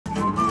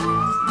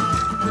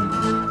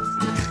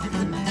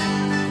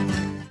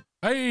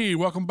Hey,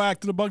 welcome back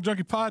to the Buck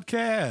Junkie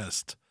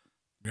Podcast.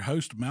 Your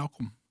host,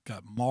 Malcolm.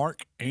 Got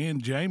Mark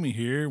and Jamie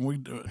here.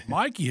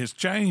 Mikey has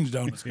changed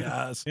on us,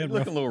 guys. He's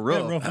looking a little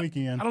rough. Rough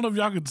weekend. I don't know if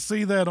y'all could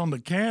see that on the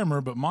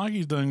camera, but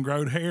Mikey's done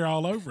growed hair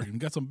all over him.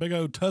 Got some big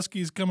old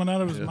tuskies coming out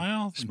of his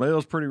mouth.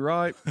 Smells pretty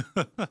ripe.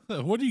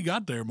 What do you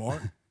got there,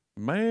 Mark?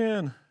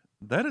 Man,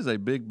 that is a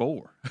big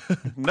boar.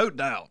 No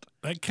doubt.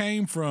 That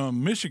came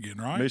from Michigan,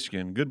 right?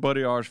 Michigan. Good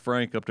buddy of ours,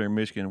 Frank, up there in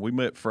Michigan. We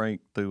met Frank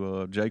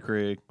through Jay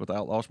Craig with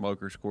Outlaw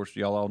Smokers. Of course,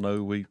 y'all all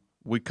know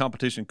we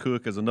competition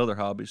cook as another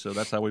hobby, so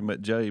that's how we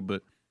met Jay.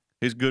 But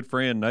his good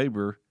friend,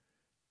 neighbor,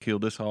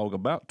 killed this hog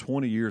about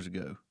 20 years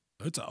ago.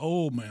 It's an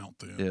old mount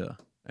then. Yeah,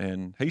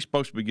 and he's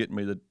supposed to be getting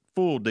me the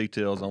full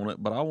details on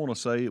it, but I want to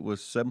say it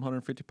was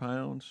 750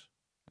 pounds.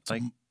 I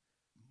think.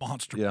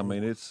 Monster. Yeah, Boar. I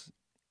mean,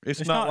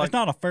 it's not like, it's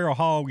not a feral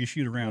hog you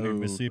shoot around in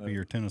Mississippi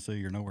or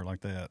Tennessee or nowhere like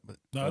that. But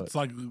no, it's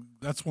like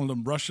that's one of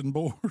them Russian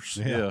boars.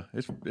 yeah,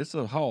 it's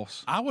a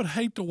hoss. I would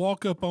hate to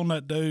walk up on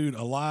that dude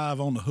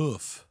alive on the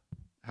hoof.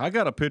 I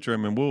got a picture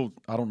of him, and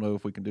I don't know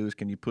if we can do this.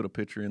 Can you put a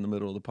picture in the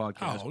middle of the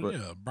podcast? Oh,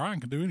 yeah.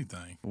 Brian can do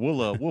anything.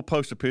 We'll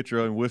post a picture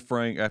of him with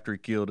Frank after he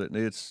killed it, and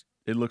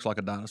it looks like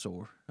a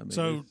dinosaur. I mean,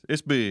 so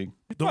it's big.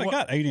 it's probably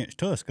got 8-inch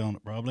tusk on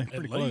it, probably.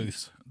 Pretty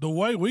close. The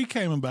way we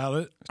came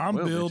about it, I'm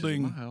 12 inches in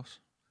building my house.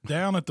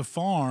 down at the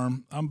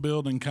farm. I'm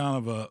building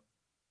kind of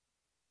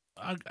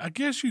I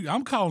guess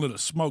I'm calling it a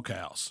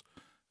smokehouse.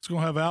 It's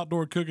going to have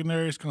outdoor cooking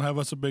area. It's going to have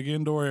us a big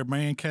indoor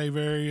man cave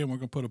area, and we're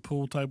going to put a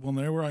pool table in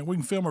there. We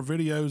can film our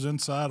videos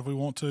inside if we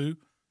want to.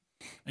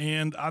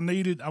 And I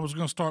was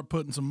going to start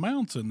putting some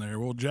mounts in there.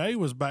 Well, Jay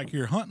was back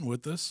here hunting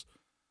with us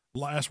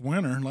last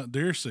winter, like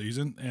deer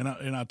season, and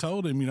I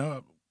told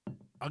him,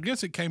 I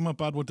guess it came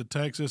up. I went to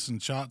Texas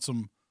and shot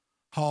some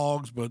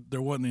hogs, but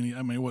there wasn't any.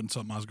 I mean, it wasn't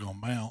something I was going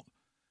to mount.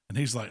 And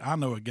he's like, I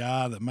know a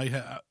guy that may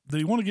have. Did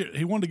he want to get?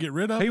 He wanted to get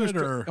rid of it,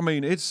 or I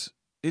mean, it's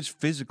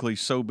physically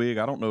so big.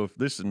 I don't know if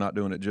this is not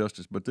doing it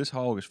justice, but this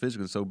hog is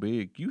physically so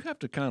big. You have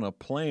to kind of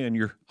plan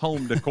your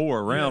home decor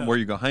around where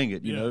you're gonna hang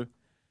it. You know.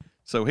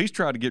 So he's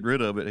tried to get rid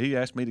of it. He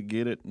asked me to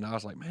get it, and I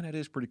was like, man, that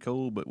is pretty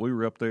cool. But we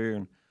were up there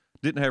and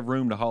didn't have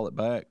room to haul it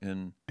back.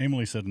 And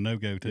Emily said no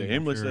go too. Yeah,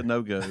 Emily said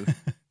no go.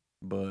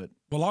 But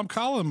well, I'm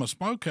calling my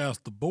smokehouse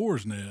the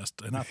boar's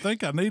nest, and I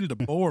think I needed a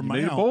boar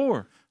mount. need a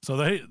boar.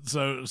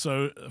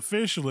 So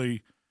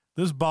officially,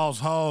 this boss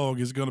hog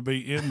is going to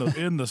be in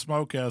the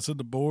smokehouse in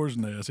the boar's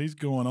nest. He's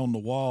going on the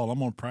wall. I'm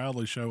going to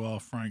proudly show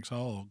off Frank's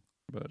hog.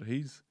 But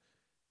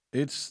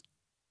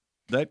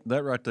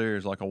that right there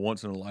is like a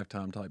once in a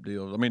lifetime type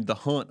deal. I mean, the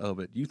hunt of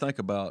it. You think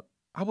about.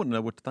 I wouldn't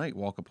know what to think.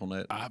 Walk up on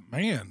that.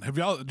 Man, have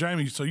y'all,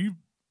 Jamie? So you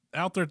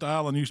out there at the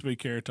island used to be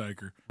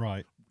caretaker,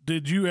 right?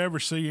 Did you ever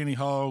see any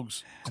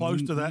hogs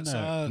close to that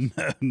size?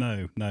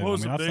 No. What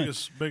was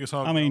the biggest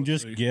hog? I mean,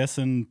 just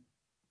guessing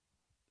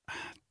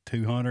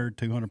 200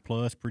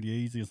 plus, pretty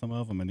easy. Some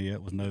of them, and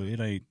it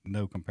ain't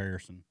no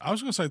comparison. I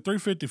was going to say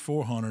 350,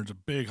 400 is a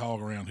big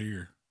hog around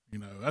here.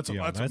 That's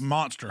a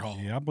monster hog.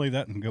 Yeah, I believe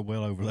that can go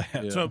well over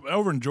that. Yeah. So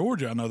over in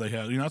Georgia, I know they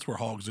have, that's where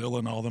Hogzilla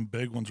and all them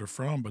big ones are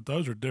from, but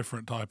those are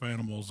different type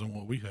animals than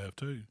what we have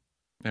too.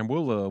 And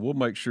we'll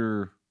make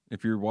sure,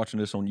 if you're watching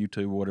this on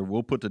YouTube or whatever,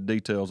 we'll put the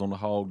details on the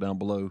hog down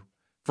below.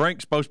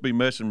 Frank's supposed to be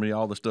messaging me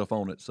all the stuff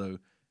on it, so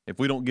if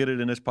we don't get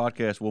it in this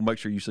podcast, we'll make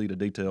sure you see the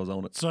details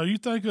on it. So you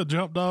think a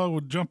jump dog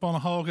would jump on a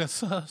hog that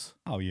size?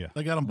 Oh, yeah.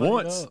 They got them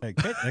once.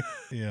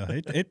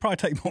 It'd probably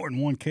take more than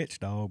one catch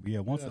dog.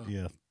 Yeah,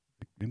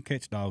 them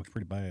catch dogs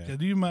pretty bad.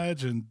 Can you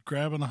imagine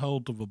grabbing a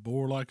hold of a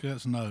boar like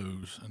that's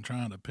nose and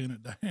trying to pin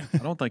it down? I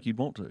don't think you'd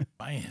want to.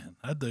 Man,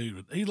 that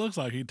dude, he looks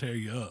like he'd tear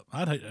you up.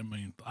 I'd hate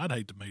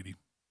to meet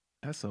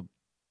him.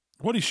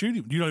 What'd he shoot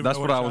him? You don't even That's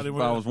know what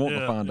I was wanting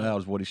to find out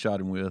is what he shot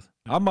him with.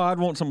 I'd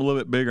want something a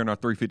little bit bigger than our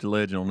 350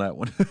 Legend on that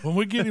one. When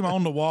we get him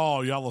on the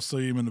wall, y'all will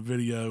see him in the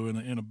video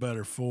in a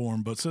better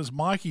form. But since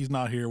Mikey's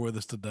not here with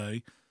us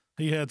today,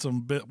 he had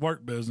some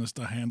work business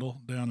to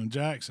handle down in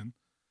Jackson.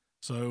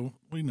 So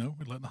we're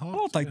letting the hog. I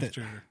don't think that.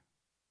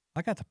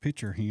 I got the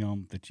picture of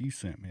him that you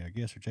sent me, I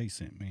guess, or Jay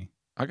sent me.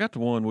 I got the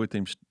one with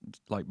him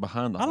like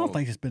behind the hog. I don't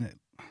think it's been. It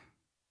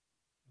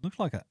looks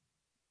like a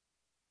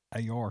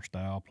AR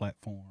style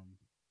platform.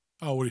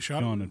 Oh, what he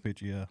shot on the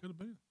picture, yeah. Could have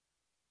been.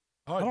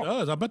 Oh, it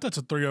does. I bet that's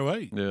a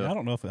 308. Yeah. I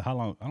don't know how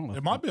long. I don't know.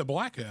 It might be a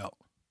blackout.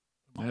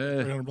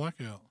 Yeah. 300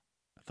 blackout.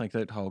 I think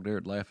that hog there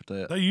would laugh at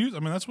that. They use. I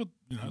mean, that's what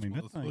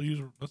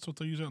that's what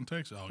they use out in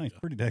Texas. Oh, it's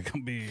pretty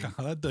daggone big.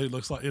 That dude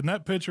looks like in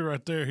that picture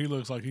right there. He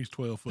looks like he's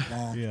 12 foot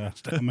long. Yeah,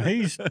 I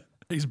mean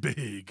he's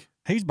big.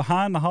 He's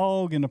behind the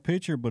hog in the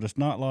picture, but it's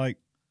not like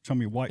some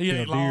of your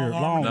white-tailed deer,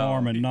 long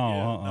arming.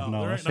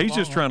 No. He's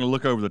just trying to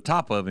look over the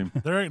top of him.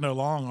 There ain't no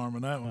long arm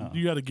in that one.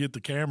 You got to get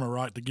the camera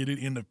right to get it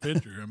in the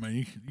picture. I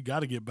mean, you got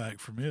to get back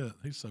from it.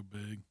 He's so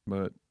big.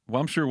 But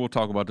I'm sure we'll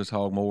talk about this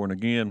hog more. And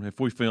again, if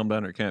we film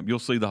down at camp, you'll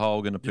see the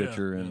hog in the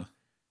picture, and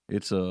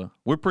it's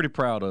we're pretty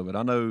proud of it.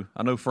 I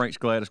know Frank's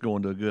glad it's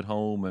going to a good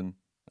home, and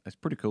it's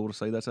pretty cool to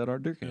say that's at our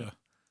deer camp. Yeah.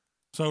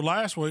 So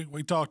last week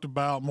we talked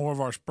about more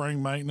of our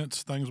spring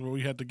maintenance, things where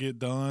we had to get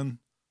done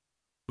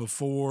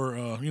before,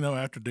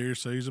 after deer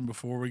season,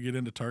 before we get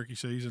into turkey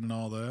season and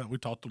all that. We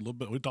talked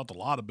a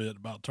lot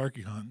about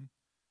turkey hunting,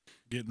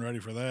 getting ready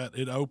for that.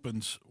 It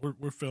opens.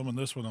 We're filming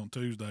this one on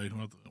Tuesday.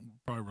 We'll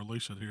probably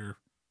release it here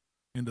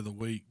into the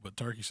week, but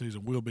turkey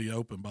season will be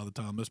open by the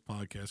time this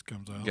podcast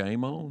comes out.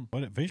 Game on.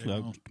 Well, it officially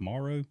opens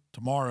tomorrow.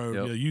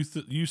 Tomorrow, yep.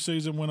 Youth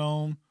season went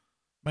on.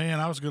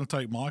 Man, I was going to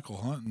take Michael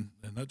hunting,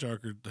 and that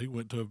joker, he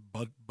went to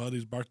a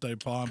buddy's birthday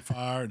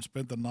bonfire and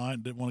spent the night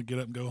and didn't want to get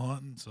up and go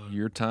hunting. So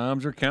your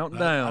times are counting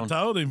down. I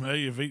told him,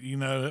 hey, if he,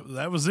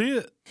 that was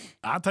it.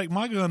 I'll take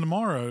my gun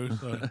tomorrow.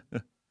 So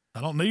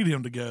I don't need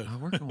him to go. Oh,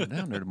 we're going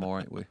down there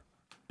tomorrow, ain't we?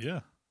 Yeah,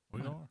 we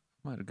are.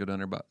 Might have go down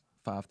there about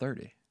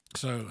 5:30.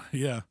 So,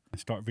 yeah.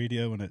 And start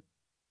videoing at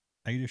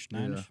 8-ish,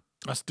 9-ish.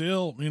 I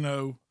still, we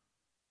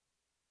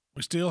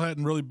still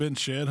hadn't really been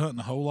shed hunting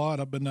a whole lot.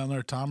 I've been down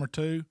there a time or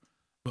two.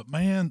 But,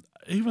 man,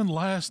 even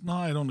last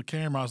night on the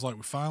camera, I was like,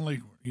 we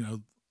finally,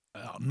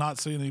 not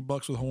seeing any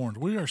bucks with horns.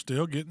 We are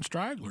still getting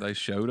stragglers. They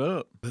showed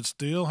up. That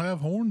still have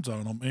horns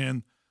on them.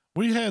 And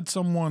we had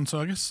someone, so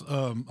I guess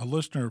a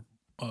listener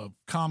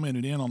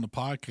commented in on the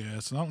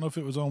podcast, and I don't know if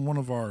it was on one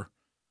of our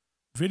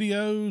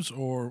videos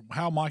or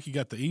how Mikey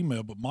got the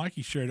email, but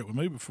Mikey shared it with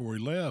me before he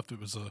left. It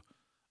was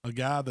a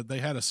guy that they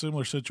had a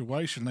similar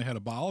situation. They had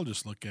a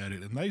biologist look at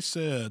it, and they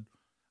said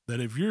that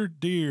if your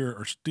deer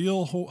are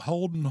still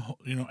holding,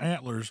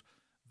 antlers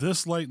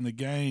this late in the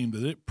game,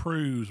 that it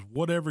proves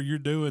whatever you're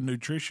doing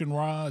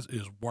nutrition-wise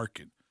is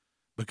working,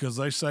 because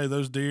they say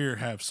those deer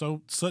have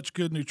such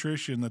good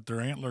nutrition that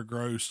their antler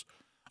growths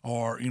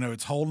are,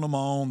 it's holding them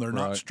on. They're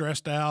not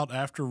stressed out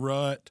after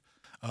rut.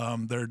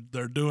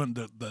 They're doing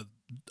the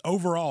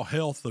overall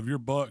health of your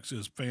bucks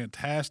is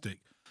fantastic.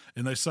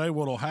 And they say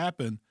what'll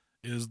happen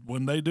is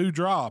when they do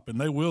drop, and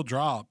they will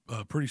drop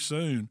pretty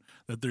soon,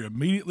 that they're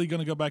immediately going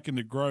to go back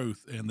into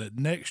growth, and that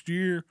next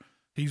year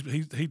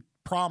he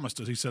promised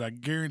us. He said, I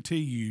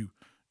guarantee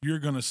you're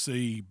going to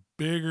see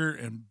bigger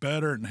and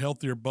better and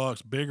healthier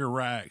bucks, bigger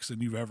racks than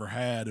you've ever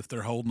had if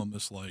they're holding them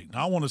this late. And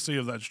I want to see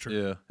if that's true.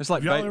 Yeah, it's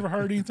like have y'all ever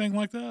heard anything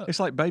like that?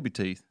 It's like baby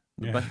teeth.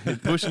 Yeah.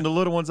 Pushing the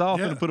little ones off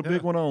and put a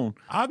big one on.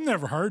 I've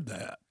never heard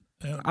that.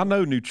 I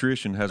know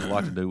nutrition has a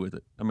lot to do with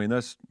it. I mean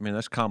that's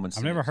common sense.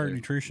 I've never heard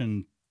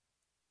nutrition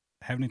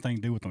have anything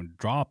to do with them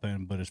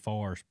dropping, but as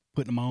far as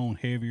putting them on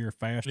heavier,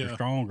 faster,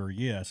 stronger,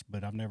 yes.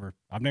 But I've never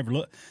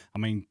looked. I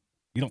mean,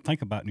 you don't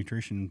think about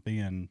nutrition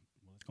being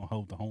it's going to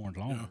hold the horns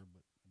longer. Yeah.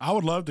 I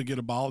would love to get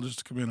a biologist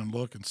to come in and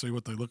look and see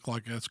what they look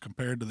like as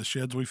compared to the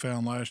sheds we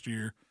found last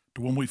year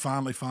to when we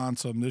finally find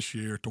some this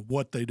year to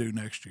what they do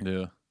next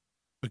year. Yeah,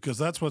 because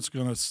that's what's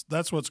going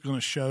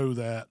to show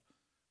that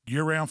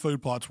year-round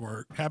food plots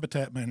work,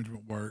 habitat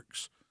management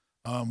works.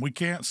 We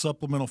can't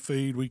supplemental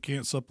feed, we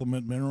can't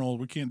supplement minerals,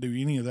 we can't do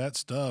any of that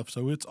stuff.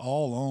 So it's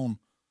all on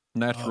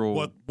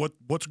natural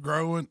what's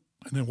growing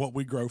and then what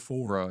we grow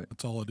for. Right,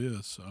 that's all it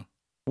is. So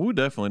we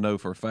definitely know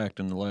for a fact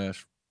in the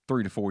last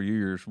 3 to 4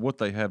 years what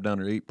they have down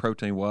there eat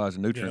protein wise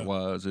and nutrient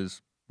wise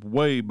is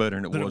way better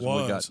than it was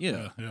when we got.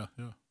 Yeah.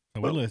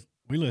 So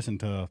we listened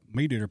to a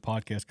Meat Eater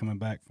podcast coming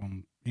back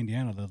from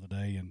Indiana the other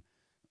day, and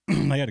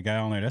they had a guy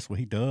on there. That's what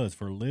he does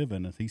for a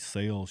living, is he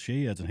sells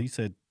sheds, and he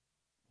said,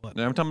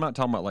 now, I'm not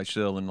talking about like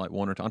selling like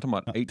one or two. I'm talking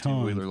about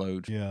 18-wheeler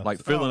loads,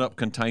 like filling up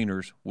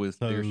containers with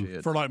deer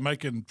sheds for like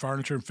making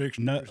furniture and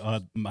fixtures. No,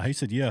 he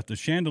said, the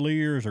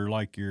chandeliers are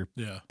like your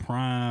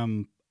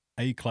prime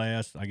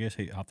A-class. I guess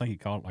I think he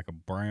called it like a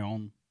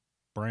brown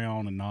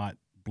and not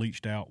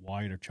bleached out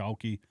white or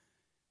chalky.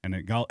 And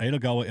it'll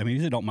go. I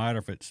mean, it don't matter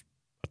if it's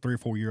a 3 or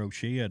 4 year old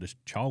shed, it's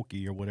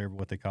chalky or whatever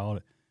what they call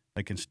it.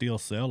 They can still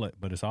sell it,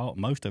 but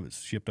most of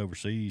it's shipped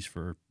overseas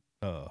for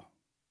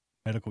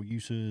medical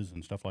uses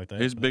and stuff like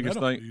that. His biggest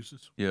thing,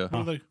 uses.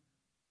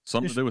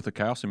 Something to do with the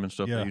calcium and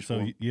stuff. Yeah, they use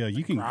for.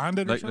 You can grind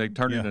it. They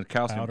turn it into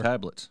calcium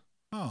tablets.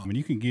 Oh. I mean,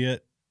 you can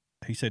get.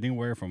 He said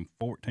anywhere from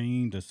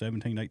 $14 to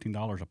 $17,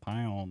 $18 a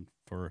pound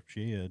for a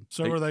shed.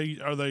 So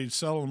are they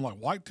selling like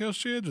whitetail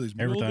sheds or these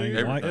everything?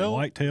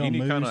 Whitetail, any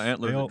moose, kind of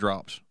antler that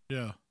drops.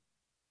 Yeah.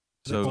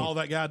 So all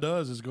that guy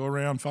does is go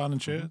around finding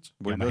sheds.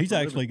 He's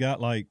actually got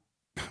like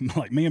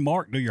me and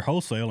Mark do your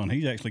wholesale, and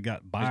he's actually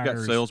got buyers.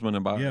 He's got salesmen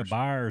and buyers. Yeah,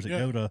 buyers that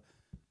go to.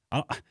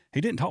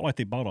 He didn't talk like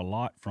they bought a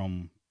lot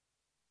from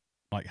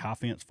like high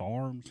fence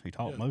farms. He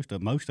talked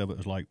most of it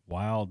was like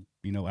wild,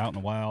 out in the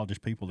wild,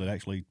 just people that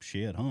actually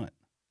shed hunt.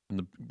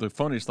 And the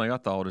funniest thing I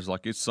thought is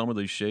like it's some of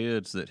these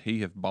sheds that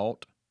he have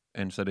bought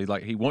and said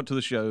he went to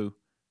the show,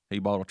 he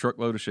bought a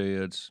truckload of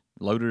sheds,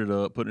 loaded it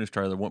up, put it in his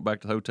trailer, went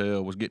back to the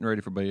hotel, was getting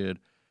ready for bed,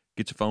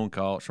 gets a phone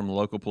call from the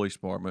local police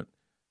department.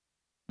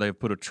 They've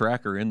put a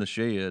tracker in the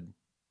shed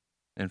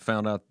and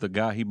found out the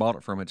guy he bought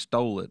it from had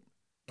stole it.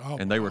 Oh,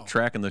 and they were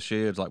tracking the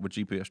sheds like with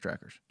GPS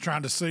trackers,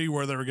 trying to see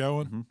where they were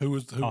going. Mm-hmm. Who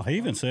was? He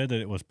even said that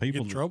it was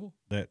people in trouble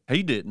that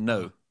he didn't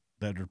know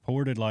that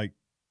reported like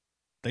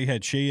they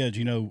had sheds,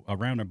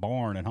 around their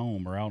barn at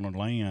home or out on the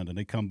land, and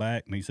they come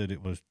back and he said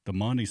it was the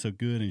money's so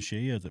good in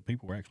sheds that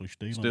people were actually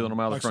stealing them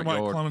out of the front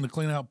somebody yard. Coming to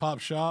clean out Pop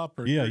shop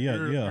or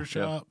your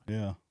shop.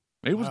 Yeah.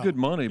 It was good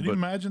money. Can you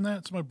imagine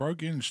that somebody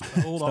broke in and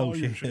stole all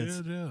your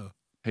sheds? Yeah.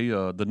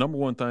 the number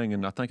one thing,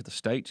 and I think at the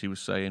States he was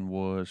saying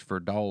was for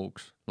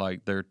dogs,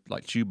 like they're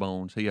like chew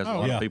bones. He has a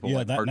lot of people.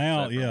 Like that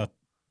now,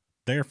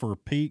 there for a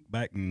peak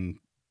back in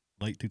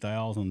late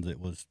 2000s, it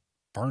was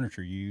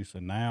furniture use,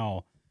 and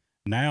now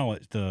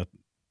it's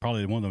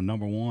probably one of the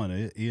number one.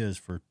 It is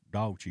for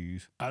dog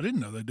chews. I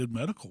didn't know they did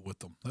medical with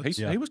them.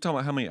 He was talking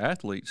about how many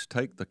athletes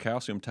take the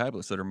calcium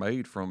tablets that are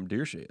made from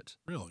deer sheds.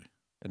 Really?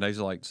 And they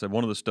said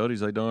one of the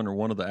studies they done, or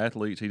one of the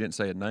athletes, he didn't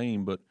say a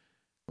name, but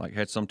like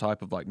had some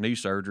type of like knee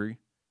surgery,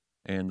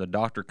 and the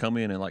doctor come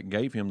in and like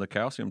gave him the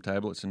calcium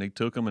tablets, and he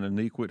took them, and the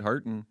knee quit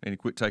hurting, and he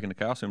quit taking the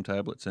calcium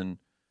tablets, and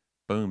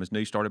boom, his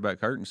knee started back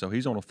hurting. So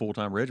he's on a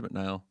full-time regimen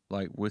now,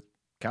 like with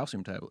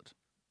calcium tablets.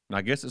 And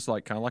I guess it's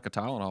like kind of like a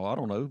Tylenol. I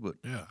don't know, but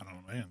yeah, I don't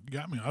know, man. You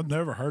got me. I've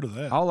never heard of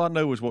that. All I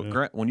know is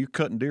when you're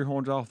cutting deer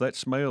horns off, that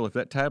smell. If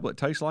that tablet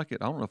tastes like it,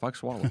 I don't know if I can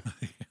swallow it.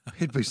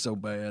 It'd be so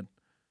bad.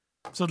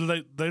 So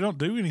they don't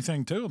do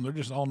anything to them. They're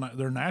just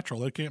they're natural.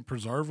 They can't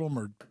preserve them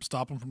or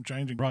stop them from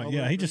changing. Right?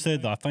 Yeah. He just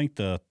said I think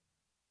the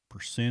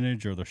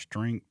percentage or the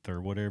strength or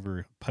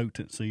whatever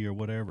potency or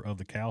whatever of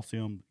the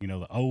calcium.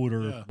 The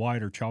older,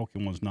 whiter,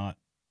 chalky one's not.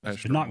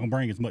 It's not going to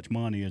bring as much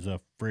money as a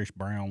fresh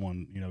brown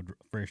one,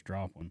 fresh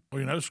drop one.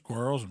 Well,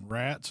 squirrels and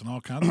rats and all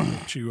kinds of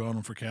people chew on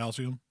them for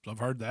calcium. So I've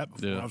heard that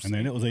before. Yeah. And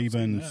then it was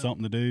even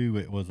something to do.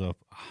 It was I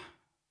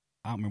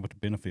don't remember what the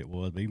benefit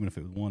was, but even if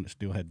it was one that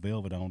still had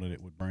velvet on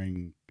it,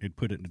 it'd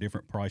put it in a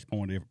different price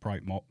point, a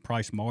different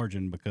price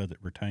margin, because it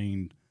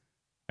retained,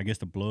 I guess,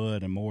 the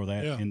blood and more of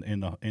that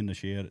in the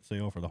shed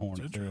itself, or the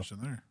horn itself. Interesting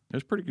there. It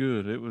was pretty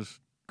good. It was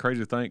crazy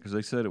to think, because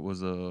they said it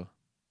was I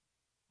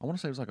want to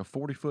say it was like a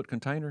 40-foot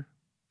container.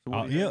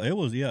 It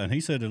was. Yeah, and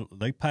he said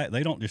they pack.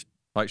 They don't just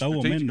like throw them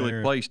in strategically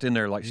there. Placed in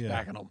there, like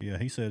stacking them. Yeah,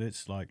 he said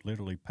it's like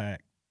literally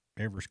packed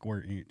every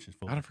square inch.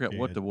 I don't forget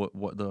what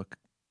the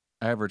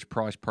average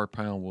price per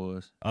pound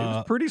was. It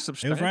was pretty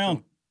substantial. It was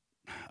around.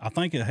 I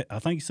think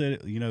he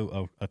said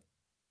a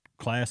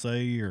Class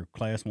A or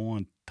Class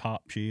 1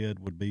 top shed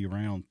would be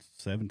around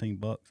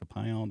 $17 a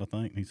pound. I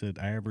think he said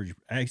average.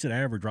 He said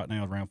average right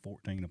now is around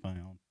 $14 a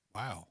pound.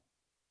 Wow.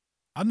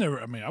 I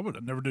would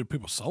have never knew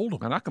people sold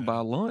them. And I can buy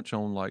lunch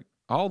on like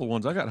all the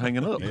ones I got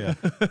hanging up. Yeah.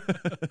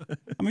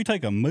 I mean,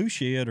 take a moose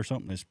shed or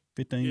something that's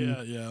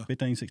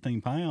 15,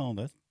 16 pounds.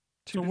 That's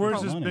so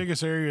where's this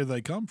biggest area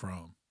they come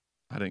from?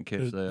 I didn't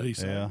catch that.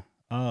 Yeah.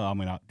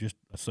 I just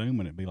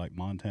assuming it'd be like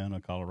Montana,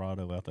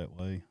 Colorado, out that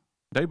way.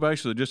 They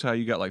basically just how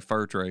you got like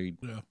fur trade.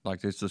 Yeah.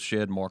 Like it's the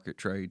shed market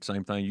trade.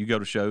 Same thing. You go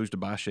to shows to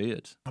buy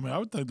sheds. I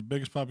would think the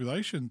biggest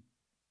population,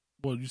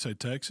 what did you say,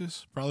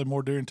 Texas? Probably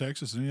more deer in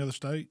Texas than any other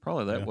state?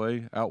 Probably that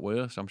way out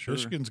west, I'm sure.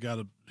 Michigan's got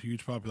a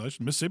huge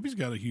population. Mississippi's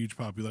got a huge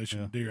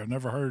population of deer. I've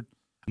never heard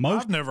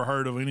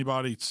of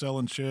anybody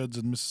selling sheds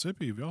in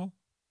Mississippi, have y'all?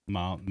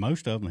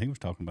 Most of them he was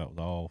talking about was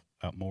all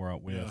more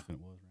out west than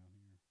it was around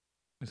here.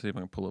 Let's see if I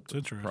can pull up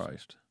the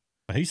price.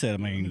 But he said,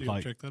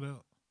 check that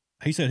out.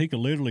 He said he could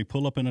literally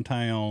pull up in a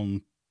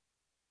town,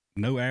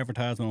 no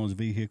advertisement on his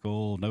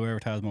vehicle, no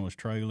advertisement on his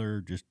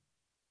trailer, just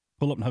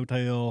pull up in a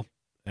hotel,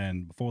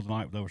 and before the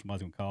night was over,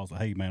 somebody's going to call and say,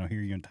 hey, man, I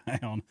hear you in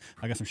town.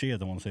 I got some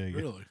sheds I want to sell you.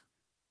 Really?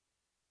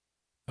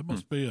 That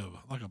must be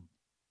I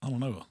don't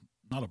know,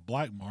 not a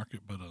black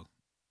market, but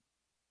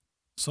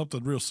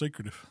something real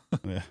secretive.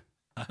 Yeah.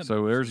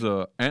 So there's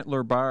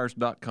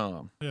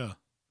antlerbuyers.com. Yeah.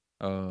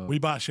 We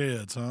buy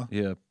sheds, huh?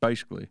 Yeah,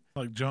 basically.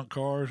 Like junk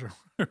cars?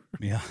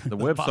 Yeah. The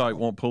website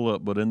won't pull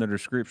up, but in the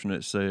description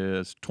it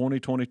says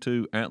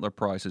 2022 antler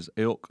prices: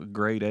 elk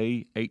grade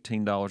A,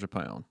 $18 a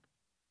pound.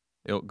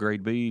 Elk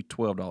grade B,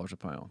 $12 a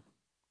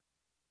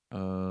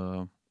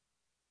pound.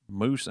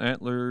 Moose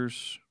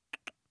antlers,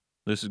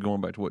 this is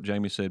going back to what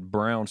Jamie said,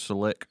 brown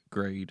select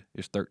grade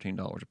is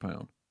 $13 a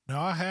pound.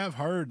 Now, I have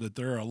heard that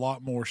there are a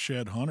lot more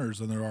shed hunters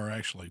than there are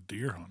actually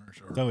deer hunters.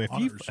 So if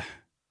hunters.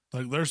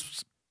 Like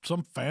there's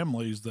some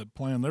families that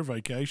plan their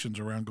vacations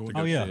around going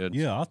to sheds.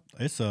 Yeah.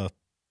 It's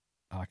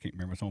I can't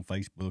remember. It's on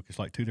Facebook. It's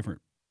like two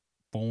different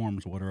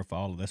forms or whatever.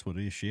 Follow. That's what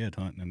it is, shed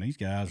hunting. And these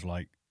guys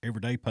like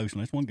every day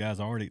posting. This one guy's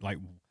already like,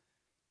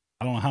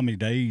 I don't know how many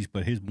days,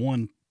 but his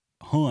one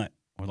hunt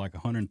was like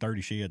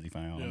 130 sheds he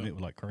found. Yeah. I mean, it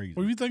was like crazy.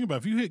 Well, if you think about it,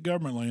 if you hit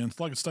government land, it's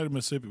like the state of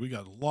Mississippi, we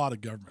got a lot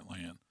of government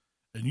land.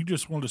 And you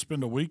just wanted to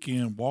spend a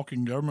weekend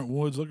walking government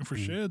woods looking for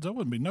sheds, that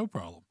wouldn't be no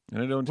problem.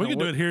 And we could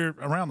do it here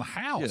around the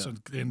house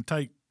and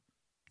take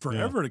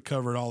forever to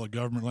cover all the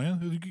government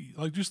land.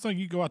 Like, just think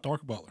you go out to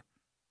Arcabutler,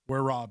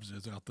 where Rob's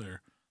is out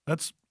there.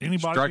 That's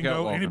anybody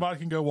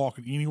can go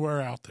walking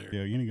anywhere out there.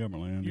 Yeah, any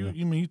government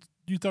land.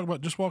 You talk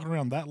about just walking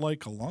around that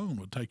lake alone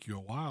would take you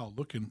a while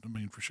looking,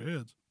 for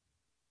sheds.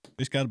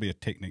 There's got to be a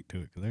technique to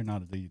it because they're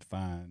not as easy to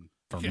find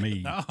for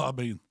me. No,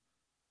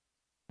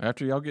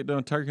 after y'all get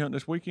done turkey hunting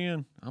this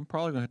weekend, I'm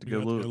probably going to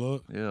have to go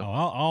look. Yeah.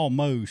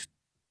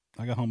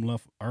 I got home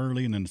left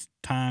early and then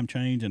time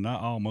changed, and me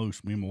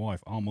and my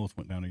wife almost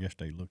went down there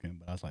yesterday looking,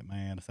 but I was like,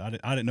 man, I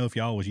didn't know if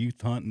y'all was youth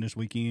hunting this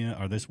weekend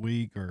or this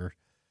week, or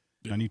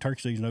I knew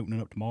turkey season opening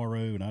up tomorrow,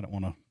 and I didn't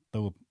want to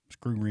throw a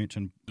screw wrench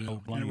and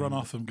you run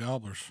off them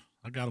gobblers.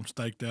 I got them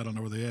staked out. I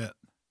know where they at.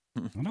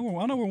 I know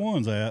where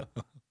one's at.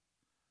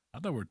 I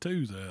know where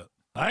two's at.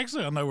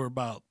 Actually, I know where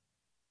about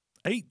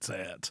 8's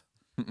at.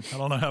 I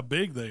don't know how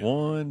big they are.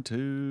 1,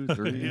 2,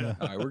 3. Yeah.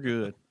 All right, we're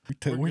good.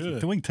 We're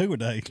doing 2 a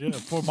day. Yeah,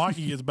 before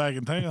Mikey gets back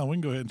in town, we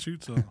can go ahead and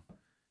shoot some.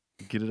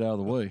 Get it out of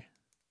the way.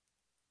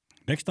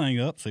 Next thing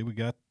up, see, we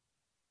got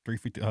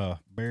 350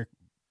 Bear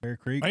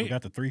Creek. Hey. We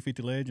got the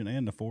 350 Legend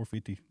and the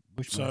 450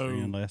 Bushmaster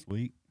in last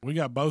week. We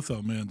got both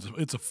of them in.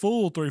 It's a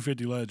full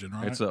 350 Legend,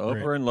 right? It's a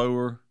upper and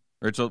lower.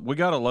 We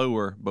got a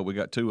lower, but we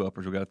got 2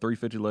 uppers. We got a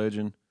 350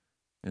 Legend,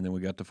 and then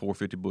we got the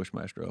 450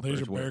 Bushmaster upper.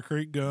 These are Bear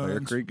Creek guns. Bear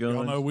Creek guns.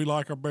 Y'all know we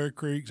like our Bear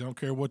Creeks. I don't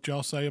care what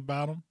y'all say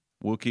about them.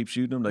 We'll keep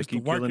shooting them. They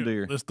keep killing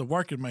deer. It's the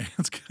working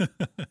man's gun.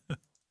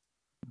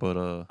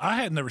 But I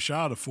had never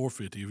shot a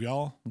 450. Have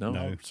y'all?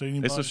 No. Seen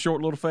anybody? It's a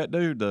short little fat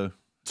dude though.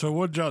 So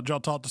what y'all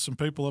talk to some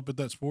people up at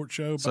that sports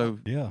show about? So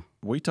yeah,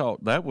 we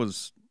talked. That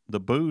was the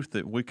booth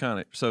that we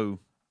kind of. So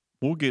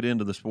we'll get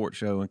into the sports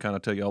show and kind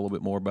of tell you all a little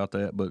bit more about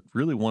that. But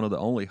really, one of the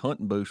only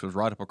hunting booths was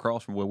right up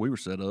across from where we were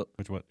set up.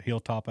 Which what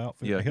Hilltop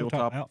Outfield? Yeah,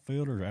 Hilltop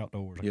Outfield or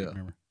Outdoors? I can't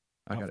remember.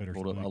 I got it Outfitters,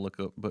 pulled up. I think. I'll look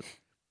up. But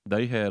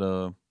they had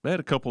a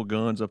couple of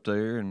guns up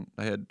there, and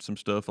they had some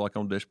stuff like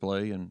on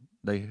display, and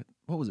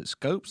what was it,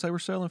 scopes they were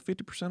selling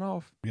 50%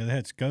 off? Yeah, they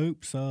had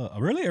scopes.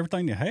 Really,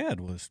 everything they had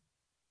was.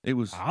 It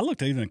was. I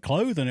looked even at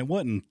clothing. It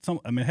wasn't some.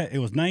 I mean, it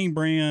was name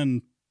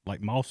brand like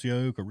Mossy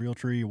Oak or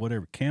Realtree or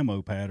whatever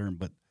camo pattern,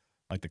 but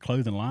like the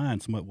clothing line,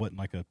 somewhat wasn't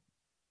like a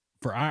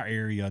for our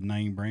area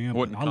name brand.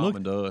 Wasn't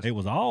common to us. It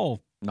was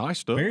all Nice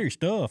stuff.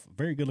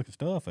 very good looking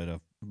stuff at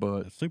a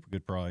super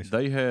good price.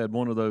 They had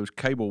one of those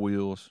cable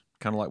wheels,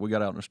 kind of like we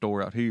got out in the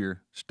store out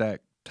here,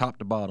 stacked top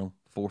to bottom,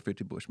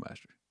 450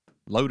 Bushmaster,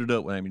 loaded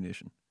up with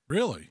ammunition.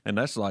 Really? And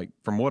that's like,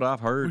 from what I've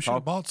heard. We should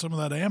have bought some of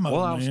that ammo.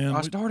 Well, man.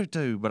 I started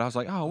to, but I was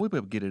like, oh, we'll be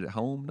able to get it at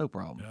home, no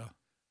problem. Yeah.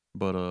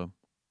 But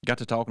got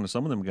to talking to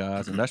some of them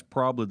guys, and that's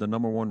probably the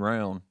number one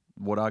round.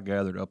 What I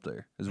gathered up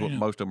there is what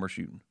most of them are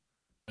shooting.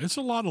 It's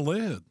a lot of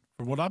lead.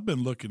 For what I've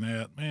been looking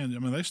at, man, I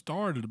mean, they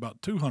started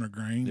about 200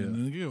 grain. Yeah. And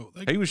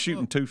then he was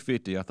shooting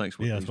 250, I think.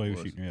 That's what he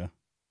was shooting, yeah.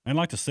 And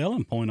like the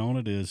selling point on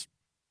it is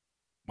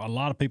a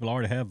lot of people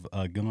already have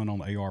a gun on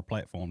the AR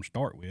platform to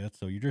start with.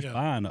 So you're just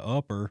buying the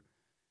upper,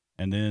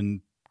 and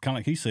then kind of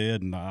like he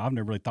said, and I've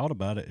never really thought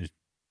about it, is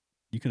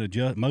you can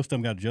adjust. Most of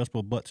them got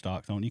adjustable butt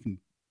stocks on. You can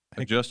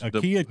adjust. A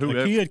kid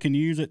can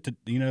use it to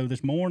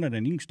this morning,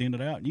 and you can extend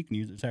it out, and you can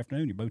use it this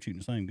afternoon. You're both shooting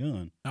the same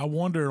gun. I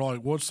wonder,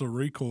 like, what's the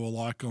recoil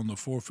like on the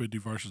 450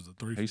 versus the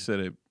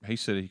 350? He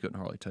said he couldn't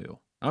hardly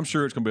tell. I'm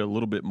sure it's going to be a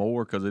little bit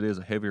more because it is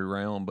a heavier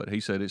round, but he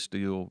said it's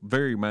still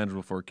very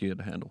manageable for a kid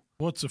to handle.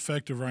 What's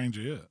effective range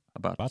yet?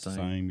 About the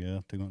same,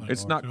 yeah. 200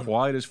 it's not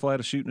quite as flat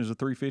as shooting as a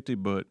 350,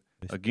 but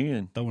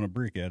again, throwing a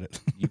brick at it.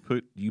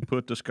 you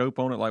put the scope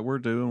on it like we're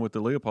doing with the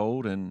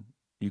Leopold, and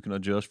you can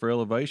adjust for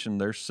elevation.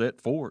 They're set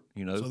for it,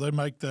 you know. So they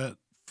make that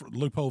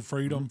loophole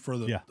freedom for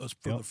the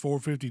the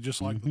 450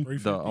 just like the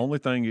 350. The only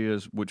thing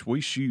is, which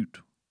we shoot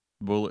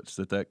bullets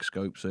that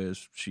scope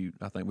says shoot.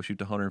 I think we shoot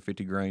the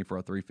 150 grain for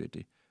our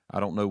 350. I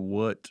don't know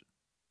what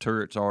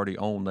turret's already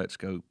on that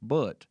scope,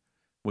 but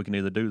we can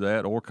either do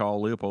that or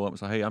call Leopold up and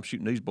say, hey, I'm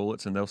shooting these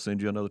bullets, and they'll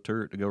send you another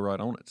turret to go right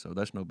on it. So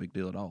that's no big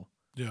deal at all.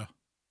 Yeah.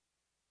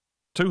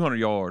 200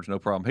 yards, no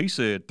problem. He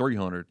said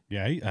 300.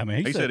 Yeah,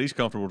 he said he's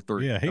comfortable with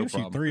 3. Yeah, he was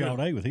shooting 3 all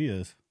day with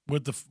his.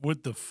 With the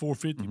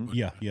 450. Mm-hmm.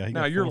 Yeah.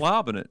 Now you're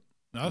lobbing it.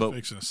 I was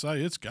fixing to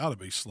say it's got to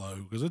be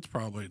slow because it's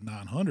probably at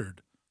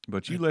 900.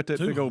 But you let that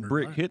big old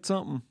brick hit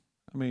something.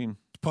 I mean,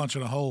 it's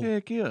punching a hole.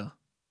 Heck yeah.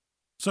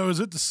 So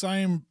is it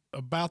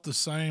about the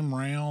same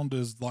round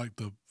as like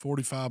the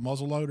 45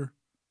 muzzleloader,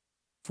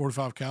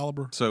 45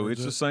 caliber? So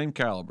it's the same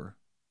caliber.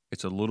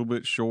 It's a little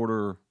bit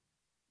shorter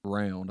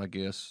round, I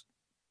guess.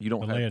 You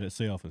don't the lead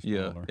itself is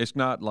smaller. It's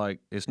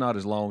not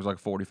as long as like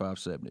a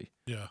 45-70.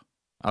 Yeah.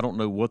 I don't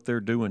know what they're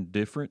doing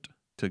different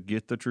to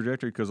get the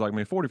trajectory because, like, I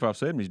mean,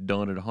 45-70 is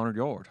done at 100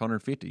 yards,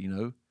 150, you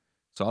know.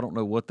 So I don't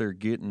know what they're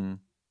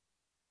getting,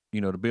 you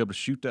know, to be able to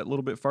shoot that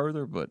little bit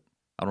further, but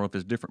I don't know if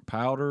it's different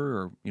powder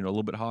or, you know, a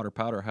little bit hotter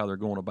powder or how they're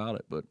going about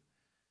it, but it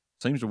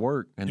seems to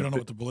work. And you don't know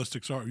what the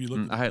ballistics are?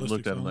 I hadn't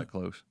looked at them that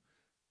close.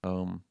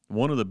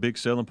 One of the big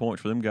selling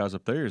points for them guys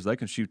up there is they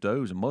can shoot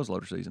those in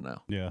muzzleloader season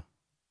now. Yeah.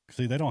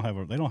 See, they don't have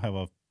a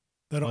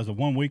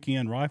 1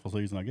 weekend rifle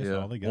season, I guess.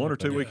 All they got 1 or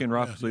 2 weekend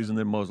rifle season,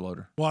 then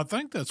muzzleloader. Well, I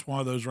think that's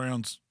why those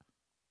rounds,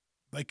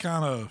 they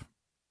kind of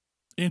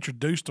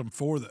introduced them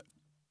for that,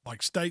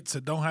 like states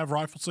that don't have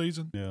rifle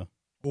season. Yeah.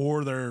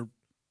 Or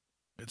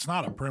it's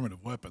not a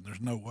primitive weapon.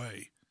 There's no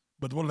way.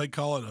 But what do they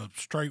call it? A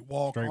straight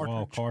wall cartridge? Straight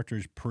wall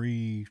cartridge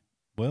if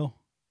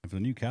it's a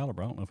new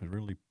caliber, I don't know if it's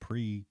really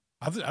pre.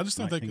 I just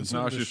think they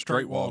consider it a just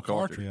straight wall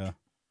cartridge. Yeah.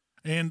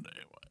 And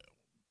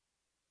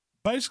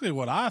basically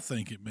what I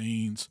think it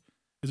means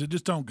is it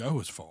just don't go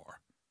as far.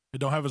 It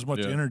don't have as much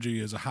energy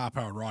as a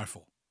high-powered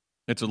rifle.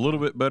 It's a little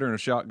bit better than a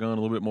shotgun,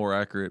 a little bit more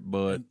accurate,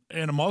 but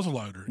and a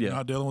muzzleloader. You're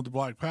not dealing with the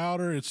black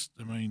powder.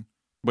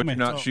 But you're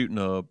not shooting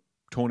a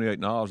 28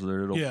 nozzle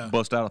there. It'll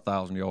bust out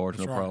 1,000 yards,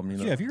 no problem. You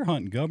know? Yeah, if you're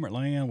hunting government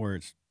land where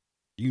it's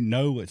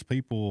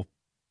people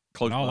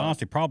close. In all by.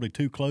 honesty, probably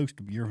too close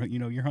to you're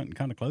hunting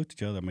kind of close to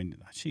each other. I mean,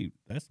 shoot,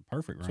 that's the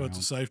perfect round. So it's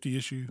a safety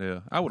issue. Yeah,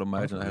 I would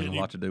imagine that has a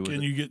lot to do with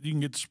it. You can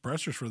get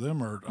suppressors for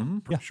them, or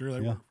I'm pretty sure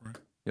they work for it.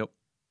 Yep,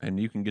 and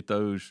you can get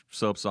those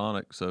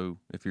subsonic. So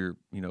if you're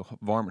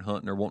varmint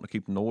hunting or wanting to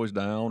keep the noise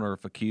down, or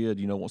if a kid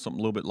wants something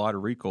a little bit lighter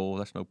recoil,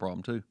 that's no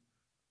problem too.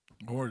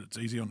 Or it's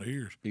easy on the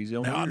ears. Easy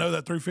on the ears. I know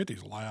that 350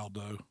 is loud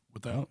though.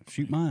 Without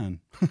shoot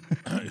mine.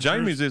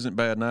 Jamie's isn't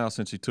bad now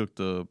since he took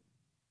the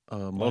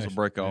muzzle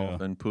brake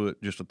off and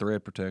put just a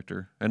thread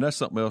protector. And that's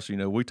something else,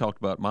 we talked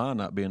about mine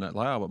not being that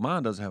loud, but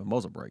mine doesn't have a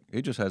muzzle brake.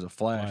 It just has a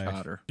flash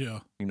hider.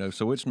 Yeah.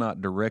 So it's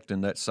not directing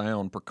that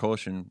sound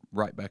percussion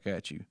right back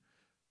at you.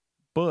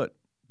 But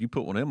you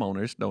put one of them on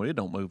there, it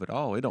don't move at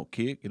all. It don't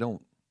kick.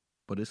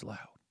 But it's loud.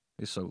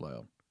 It's so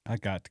loud. I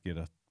got to get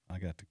me a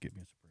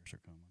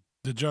suppressor coming.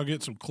 Did y'all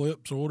get some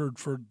clips ordered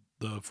for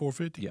the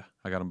 450? Yeah.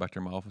 I got them back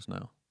there in my office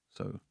now.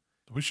 So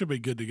we should be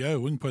good to go.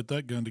 We can put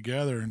that gun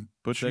together and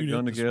put that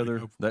gun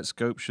together. That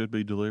scope should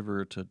be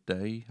delivered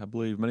today, I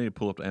believe. I need to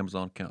pull up the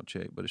Amazon account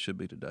check, but it should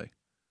be today.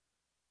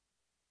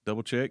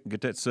 Double check and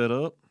get that set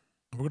up.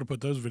 We're going to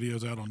put those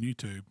videos out on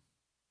YouTube.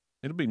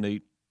 It'll be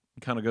neat.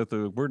 Kind of go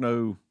through. We're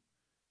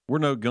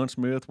no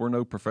gunsmith. We're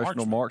no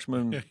professional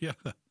marksman. Yeah.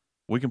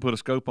 We can put a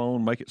scope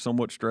on, make it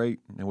somewhat straight,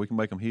 and we can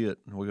make them hit.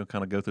 And we're going to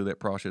kind of go through that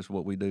process of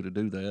what we do to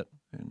do that.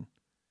 And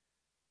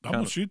I'm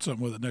going to shoot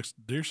something with it next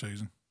deer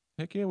season.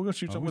 Heck yeah, we're going to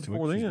shoot something with it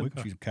before then. We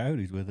can shoot some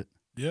coyotes with it.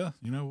 Yeah,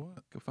 you know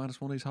what? Go find us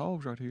one of these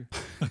hogs right here.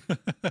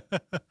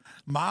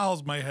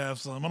 Miles may have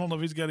some. I don't know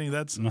if he's got any of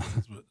that size.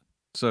 But.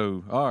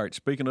 So, all right,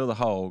 speaking of the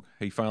hog,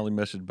 he finally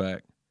messaged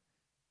back.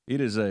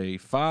 It is a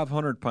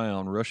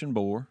 500-pound Russian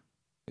boar.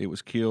 It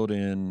was killed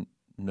in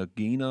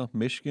Nagina,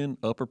 Michigan,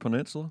 Upper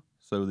Peninsula,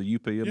 so the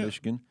UP of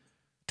Michigan.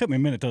 It took me a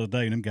minute the other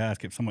day, and them guys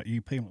kept somewhat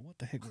UP. I'm like, what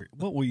the heck?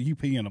 What were you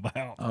UPing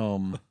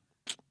about?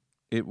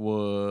 It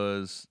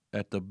was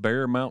at the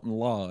Bear Mountain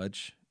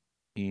Lodge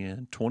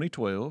in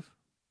 2012.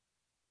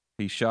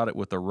 He shot it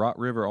with a Rock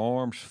River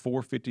Arms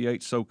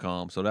 458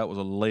 SOCOM, so that was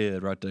a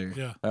lead right there.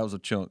 Yeah. That was a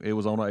chunk. It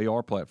was on an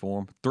AR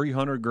platform.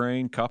 300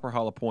 grain, copper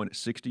hollow point at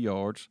 60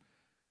 yards.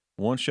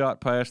 One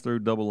shot pass through,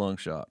 double lung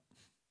shot.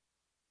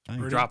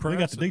 We got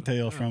the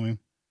details from him.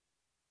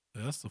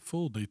 Yeah, that's the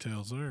full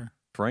details there.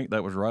 Frank,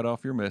 that was right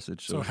off your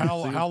message. So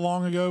how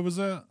long ago was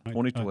that?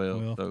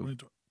 2012. So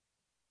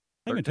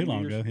ain't been too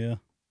long ago, yeah.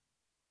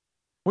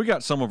 We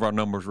got some of our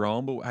numbers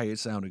wrong, but hey, it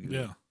sounded good.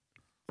 Yeah.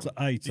 So,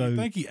 do you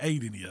think he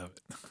ate any of it?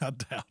 I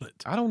doubt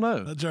it. I don't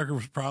know. That jerker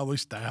was probably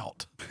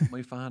stout. Let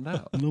me find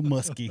out. A little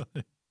musky.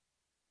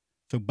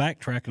 So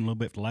backtracking a little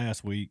bit for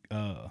last week,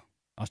 I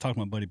was talking to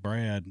my buddy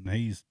Brad, and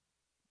he's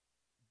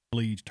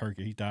bleeds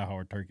turkey. He's a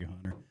diehard turkey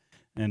hunter.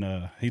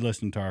 And he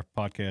listened to our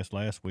podcast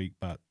last week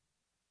about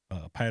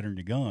pattern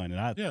your gun.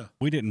 And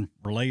we didn't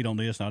relate on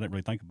this, and I didn't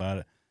really think about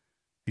it.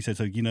 He said,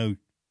 so,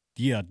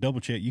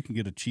 double check. You can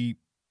get a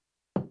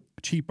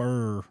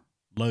cheaper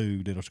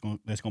load that's going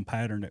to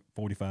pattern at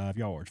 40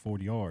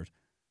 yards,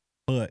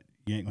 but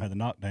you ain't going to have the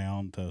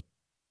knockdown to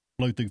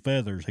blow through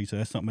feathers. He said,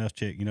 that's something else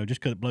check.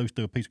 Just because it blows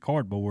through a piece of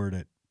cardboard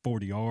at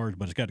 40 yards,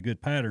 but it's got a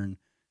good pattern,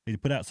 you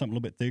put out something a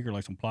little bit thicker,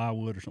 like some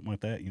plywood or something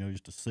like that,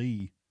 just to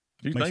see.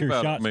 Make sure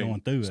your shot's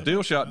going through it.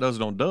 Steel shot does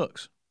it on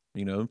ducks.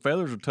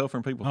 Feathers are tougher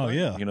than people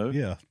think.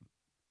 Yeah.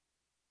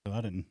 So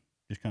I didn't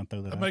just kind of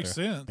throw that out there. That makes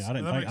sense. Yeah,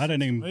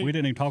 we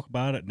didn't even talk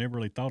about it. Never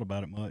really thought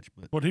about it much.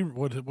 But what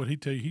he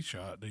tell you he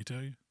shot? Did he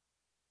tell you?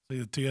 See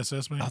the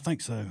TSS man? I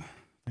think so.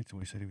 What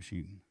he said he was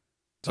shooting.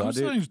 So I'm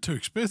saying it's too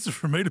expensive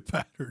for me to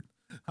pattern.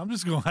 I'm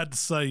just gonna have to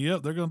say,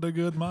 yep, they're gonna do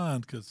good in mine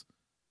because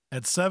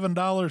at $7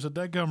 a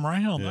deadgum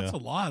round, that's a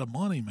lot of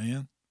money,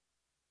 man.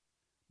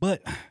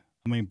 But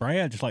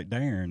Brad, just like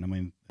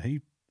Darren,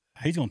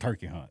 he's gonna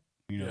turkey hunt.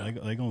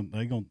 They're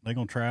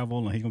gonna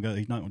travel, and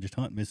he's not gonna just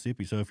hunt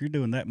Mississippi. So if you're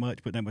doing that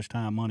much, putting that much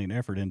time, money, and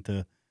effort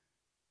into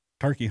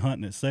turkey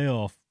hunting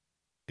itself,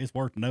 it's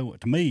worth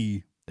to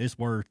me, it's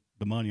worth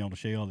the money on the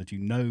shell that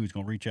is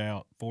gonna reach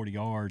out 40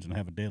 yards and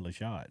have a deadly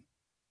shot.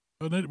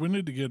 We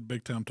need to get a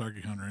big time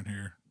turkey hunter in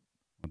here.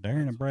 Well,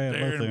 Darren and Brad,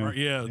 both of them.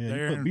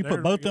 Darren, you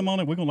put both of them on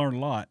it, we're gonna learn a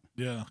lot.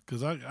 Yeah,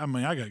 because I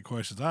got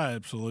questions. I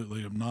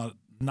absolutely am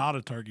not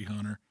a turkey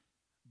hunter,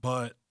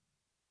 but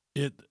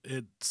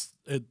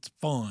it's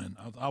fun.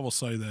 I will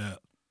say that.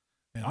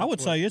 And I would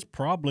say it's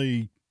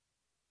probably,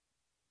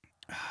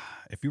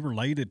 if you're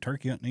related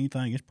turkey hunting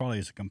anything, it's probably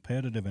as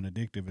competitive and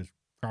addictive as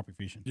crappie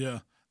fishing. Yeah.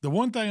 The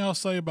one thing I'll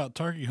say about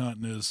turkey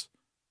hunting is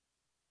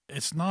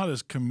it's not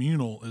as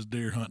communal as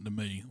deer hunting to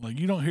me. Like,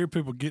 you don't hear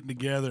people getting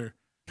together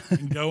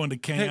and going to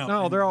camp. Heck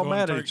no, they're all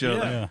mad at each other.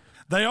 Yeah.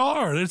 They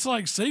are. It's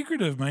like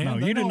secretive, man.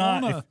 No, you do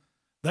not.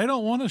 They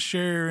don't want to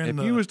share. If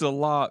you was to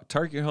lock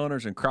turkey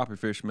hunters and crappie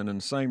fishermen in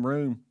the same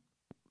room,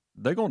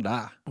 they're gonna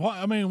die.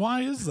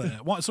 Why is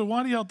that? Why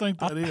do y'all think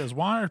that is?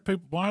 Why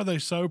are they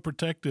so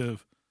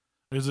protective?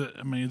 Is it?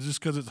 Is it just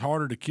because it's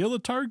harder to kill a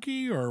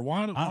turkey, or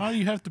why do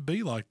you have to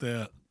be like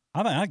that?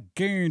 I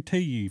guarantee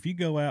you, if you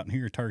go out and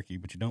hear a turkey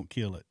but you don't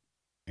kill it,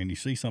 and you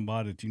see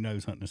somebody that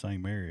is hunting the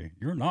same area,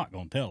 you're not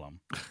gonna tell them.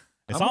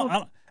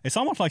 It's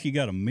almost like you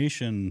got a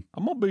mission.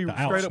 I'm gonna be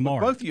straight up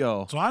with both of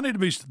y'all. So I need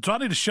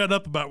to shut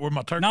up about where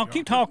my turkey. No,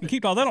 keep talking.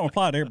 Keep talking. That don't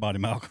apply to everybody,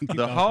 Malcolm.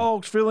 The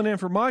hog's filling in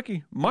for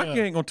Mikey. Mikey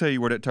ain't gonna tell you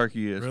where that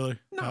turkey is. Really?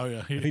 No. Oh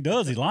yeah. If he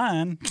does, he's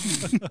lying.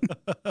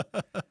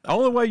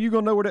 Only way you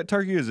gonna know where that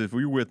turkey is if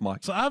you're with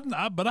Mikey. So I've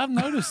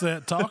noticed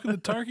that talking to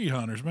turkey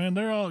hunters, man,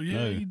 they're all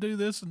you do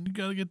this and you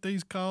got to get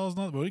these calls.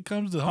 But when it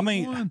comes to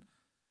one,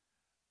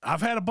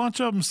 I've had a bunch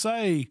of them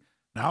say,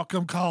 "Now I'll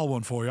come call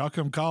one for you. I'll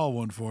come call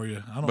one for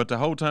you." But the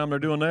whole time they're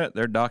doing that,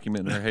 they're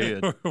documenting their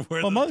head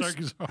where the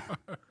turkeys are.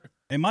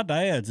 And my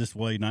dad's this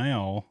way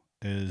now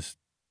is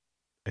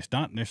it's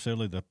not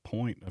necessarily the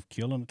point of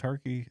killing a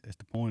turkey; it's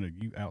the point of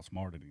you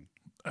outsmarted him.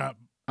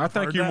 I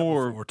think you're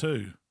more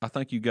too. I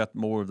think you got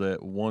more of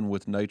that one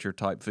with nature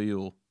type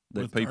feel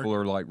that with people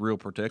are like real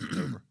protective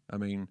over. I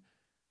mean,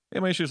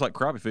 it's just like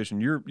crappie fishing.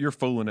 You're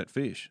fooling that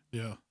fish.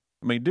 Yeah.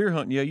 I mean, deer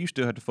hunting. Yeah, you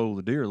still have to fool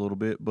the deer a little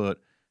bit, but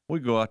we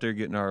go out there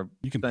getting our.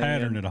 You can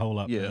pattern it a whole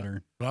lot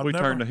better. We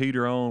turn the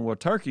heater on. Well,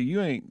 turkey,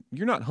 you're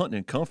not hunting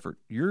in comfort.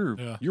 You're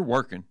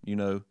working. You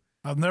know.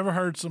 I've never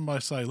heard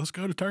somebody say, "Let's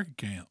go to turkey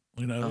camp."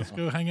 You know, let's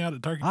go hang out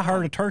at turkey camp. I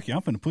heard a turkey. I'm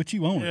going to put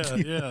you on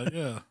it.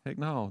 Yeah. Heck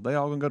no. They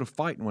all going to go to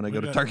fighting when they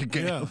go to turkey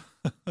camp.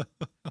 Yeah.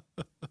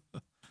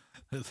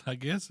 I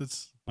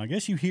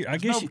guess you hear.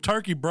 No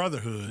turkey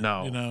brotherhood.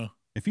 No. You know.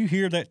 If you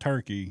hear that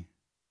turkey,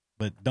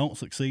 but don't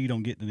succeed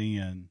on getting it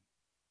in,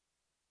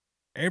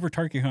 every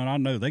turkey hunt I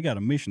know, they got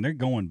a mission. They're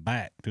going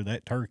back to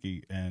that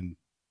turkey. And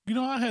you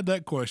know, I had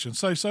that question.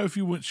 So if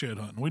you went shed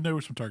hunting, we knew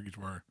where some turkeys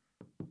were,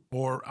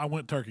 or I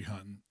went turkey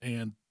hunting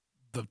and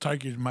the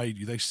turkeys made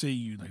you. They see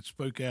you and they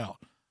spook out.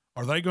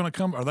 Are they going to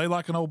come? Are they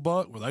like an old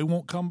buck where they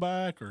won't come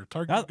back, or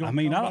turkeys going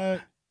to come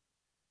back?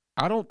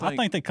 I don't. I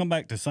think they come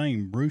back to the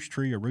same roost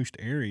tree or roost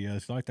area.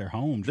 It's like their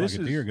homes. Like a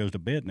deer goes to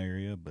bed in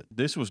area. But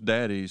this was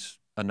Daddy's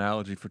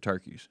analogy for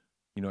turkeys.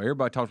 You know,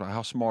 everybody talks about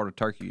how smart a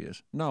turkey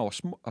is. No,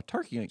 a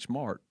turkey ain't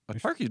smart. A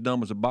turkey's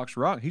dumb as a box of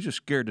rock. He's just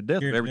scared to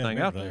death of everything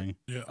out there.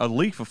 Yeah. A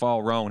leaf will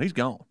fall wrong, he's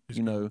gone.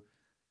 You know.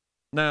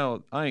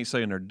 Now, I ain't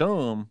saying they're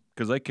dumb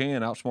because they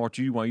can outsmart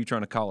you while you're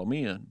trying to call them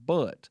in,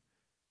 but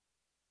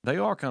they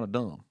are kind of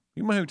dumb.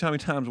 You know how many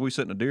times we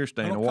sit in a deer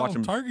stand and watch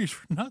them turkeys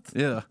for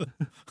nothing. Yeah.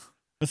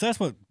 But that's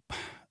what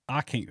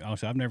I can't.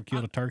 Honestly, I've never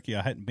killed a turkey.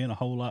 I hadn't been a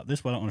whole lot. This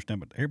is what I don't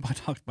understand. But everybody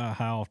talks about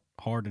how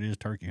hard it is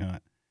turkey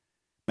hunt.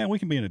 Man, we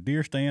can be in a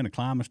deer stand, a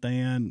climbing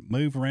stand,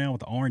 move around with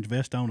the orange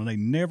vest on, and they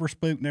never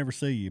spook, never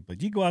see you.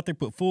 But you go out there,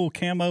 put full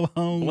camo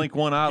on, blink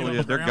one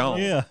eyelid, they're gone.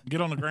 Yeah,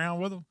 get on the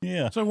ground with them.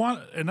 Yeah. So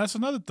why? And that's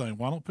another thing.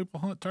 Why don't people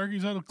hunt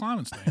turkeys out of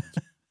climbing stands?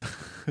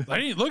 They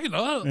ain't looking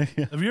up.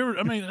 Have you ever?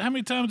 I mean, how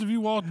many times have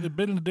you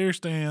been in a deer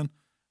stand?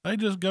 They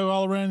just go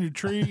all around your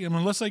tree, and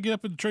unless they get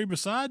up in the tree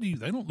beside you,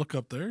 they don't look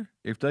up there.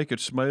 If they could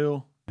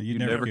smell, you'd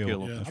never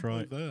kill them. Yeah, that's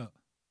right. That.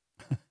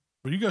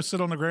 Well, you go sit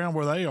on the ground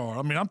where they are.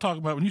 I mean, I'm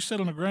talking about when you sit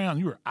on the ground,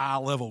 you are eye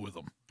level with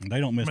them. They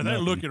don't miss. They're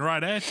looking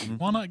right at you.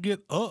 Why not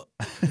get up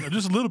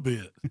just a little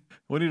bit?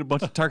 We need a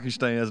bunch of turkey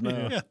stands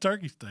now. Yeah,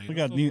 turkey stands. We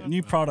got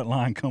new product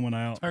line coming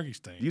out. Turkey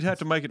stands. You'd have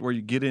to make it where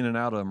you get in and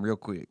out of them real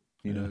quick.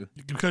 You know,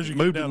 because you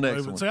move get down to the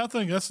next one. See, I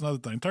think that's another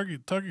thing.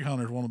 Turkey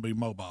hunters want to be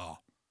mobile.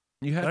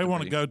 They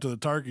want to go to the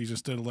turkeys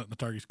instead of letting the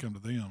turkeys come to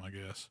them, I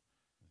guess.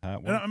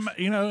 And,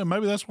 and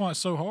maybe that's why it's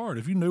so hard.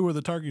 If you knew where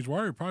the turkeys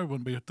were, it probably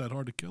wouldn't be that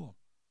hard to kill them.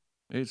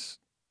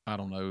 I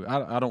don't know.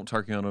 I don't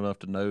turkey hunt enough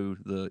to know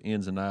the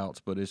ins and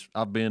outs, but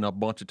I've been a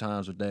bunch of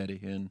times with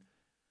Daddy, and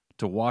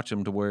to watch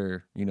him to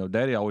where, you know,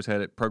 Daddy always had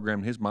it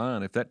programmed in his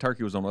mind. If that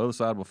turkey was on the other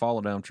side of a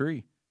fallen down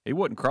tree, he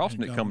wasn't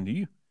crossing it coming to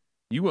you.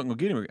 You wasn't going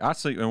to get him. I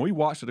see, and we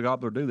watched the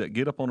gobbler do that,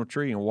 get up on a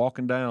tree and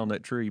walking down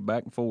that tree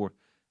back and forth.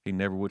 He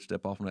never would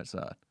step off on that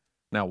side.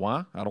 Now,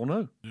 why? I don't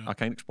know. Yeah. I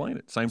can't explain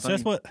it. Same thing.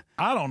 That's what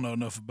I don't know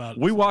enough about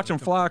it. We watch them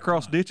fly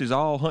across ditches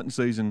all hunting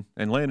season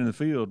and land in the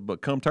field,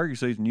 but come turkey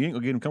season, you ain't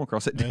gonna get them come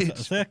across that ditch.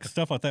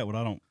 Stuff like that, what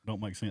I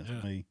don't make sense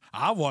to me.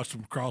 I watched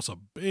them cross a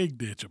big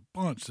ditch, a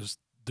bunch this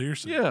deer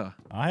season. Yeah,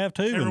 I have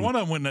too. Every one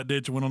of them went in that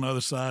ditch and went on the other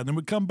side, and then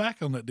we'd come back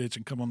on that ditch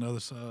and come on the other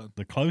side.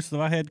 The closest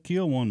I had to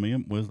kill one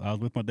was I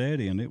was with my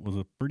daddy, and it was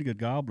a pretty good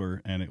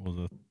gobbler, and it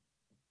was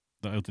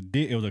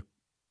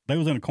they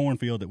was in a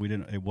cornfield that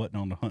it wasn't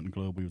on the hunting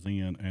club we was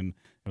in, and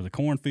there was a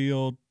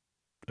cornfield,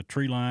 a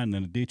tree line, and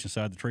then a ditch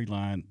inside the tree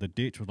line. The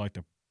ditch was like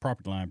the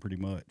property line pretty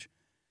much,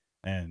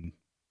 and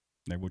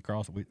they would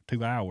cross it.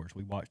 2 hours.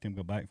 We watched him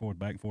go back and forth,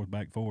 back and forth,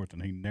 back and forth,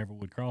 and he never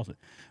would cross it.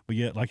 But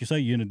yet, like you say,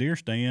 you're in a deer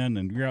stand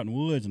and you're out in the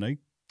woods, and they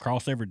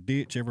cross every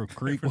ditch, every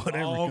creek,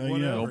 whatever.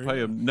 Don't pay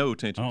them no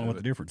attention. I don't know what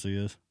the difference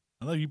is.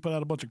 I know you put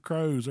out a bunch of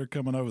crows. They're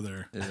coming over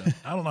there. Yeah.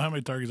 I don't know how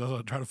many turkeys I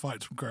saw try to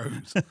fight some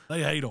crows.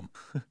 They hate them.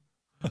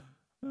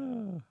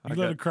 You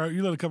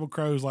let a couple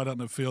crows light out in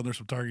the field. There's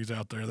some turkeys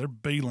out there. They're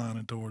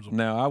beelining towards them.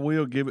 Now, I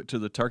will give it to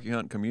the turkey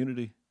hunt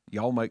community.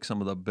 Y'all make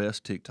some of the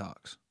best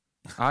TikToks.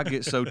 I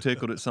get so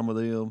tickled at some of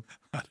them.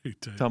 I do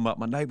too. Talking about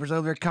my neighbor's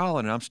over there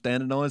calling, and I'm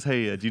standing on his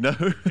head, you know?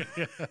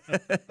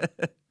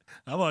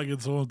 I like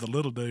it so with the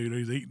little dude.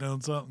 He's eating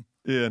on something.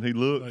 Yeah, and he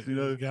looks, He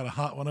got a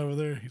hot one over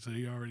there. He said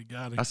he already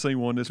got it. I seen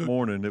one this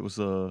morning. It was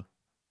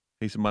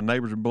He said, my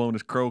neighbors are blowing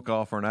his croak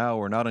off for an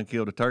hour, and I done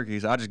killed a turkey. He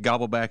said, I just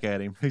gobble back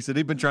at him. He said,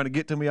 he's been trying to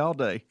get to me all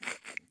day.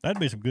 That'd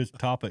be some good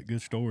topic,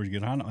 good stories.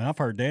 I've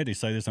heard Daddy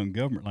say this on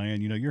government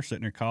land. You're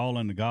sitting there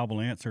calling the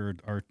gobble answer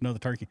or another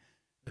turkey,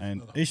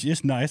 and it's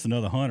just nice. It's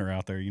another hunter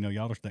out there.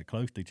 Y'all are that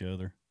close to each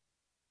other.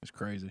 It's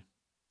crazy.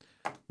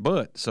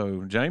 But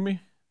so,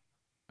 Jamie,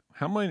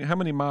 how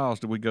many miles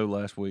did we go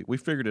last week? We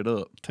figured it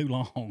up. Too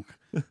long.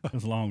 It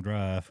was a long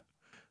drive.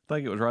 I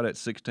think it was right at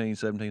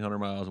 1,700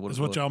 miles. That's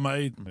what y'all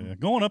made. Yeah.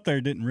 Going up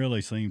there didn't really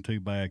seem too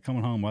bad.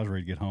 Coming home, I was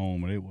ready to get home,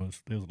 but it was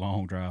a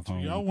long drive home.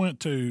 Y'all went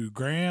to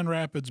Grand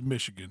Rapids,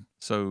 Michigan.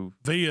 So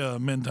via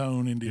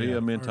Mentone, Indiana. Via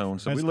Mentone.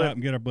 So we left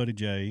and get our buddy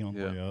Jay on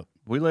the way up.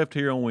 We left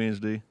here on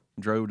Wednesday,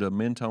 drove to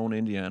Mentone,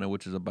 Indiana,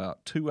 which is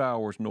about 2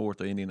 hours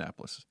north of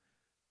Indianapolis,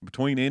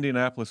 between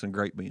Indianapolis and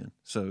Great Bend.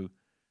 So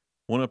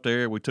went up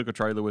there. We took a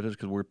trailer with us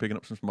because we were picking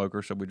up some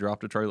smokers. So we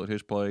dropped a trailer at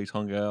his place,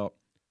 hung out,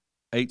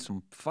 ate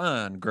some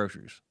fine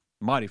groceries.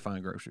 Mighty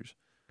fine groceries.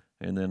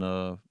 And then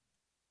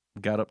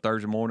got up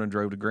Thursday morning,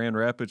 drove to Grand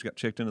Rapids, got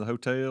checked into the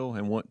hotel,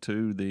 and went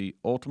to the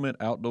Ultimate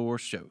Outdoor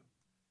Show.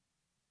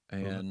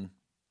 And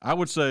I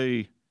would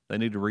say they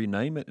need to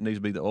rename it. It needs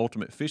to be the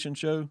Ultimate Fishing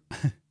Show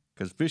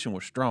because fishing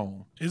was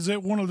strong. Is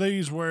it one of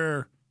these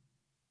where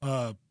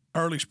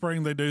early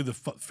spring they do the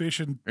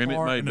fishing and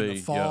part, it may and be, in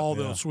the fall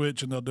they'll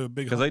switch and they'll do a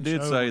big? Because they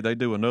did show. say they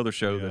do another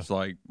show that's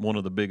like one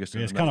of the biggest.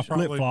 Yeah, it's kind of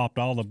flip-flopped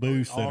all the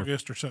booths.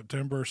 August or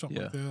September or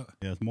something like that.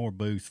 Yeah, it's more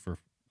booths for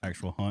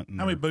actual hunting.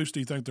 How many booths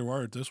do you think there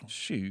were at this one?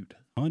 Shoot.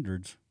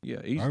 Hundreds. Yeah,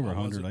 easy. Over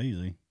 100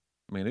 easy.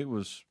 I mean, it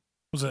was...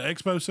 Was it an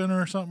expo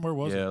center or something? Where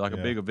was it? Yeah, like a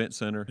big event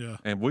center. Yeah.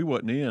 And we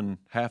wasn't in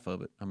half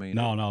of it. I mean...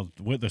 No.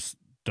 With the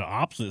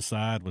opposite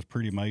side was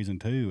pretty amazing,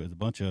 too. It was a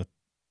bunch of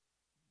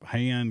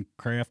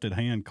hand-crafted,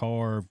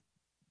 hand-carved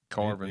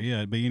carving.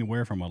 It'd be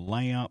anywhere from a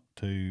lamp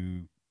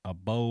to a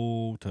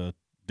bowl to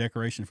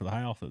decoration for the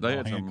house. They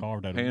had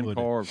hand-carved some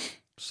hand-carved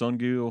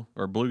sungill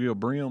or bluegill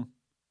brim.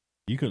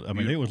 You could, I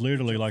mean, it was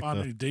literally like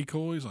any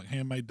decoys, like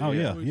handmade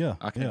decoys. Oh yeah.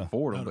 I can't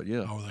afford them, but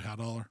yeah. Oh, they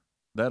 $1.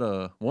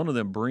 That one of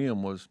them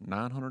brim was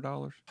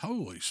 $900.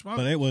 Holy smokes!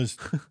 But it was,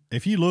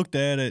 if you looked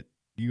at it,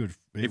 you would.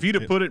 If you'd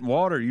have put it in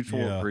water, you'd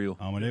swore it real.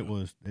 I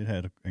mean, it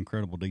had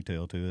incredible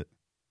detail to it.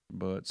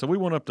 But so we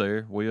went up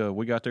there.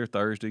 We got there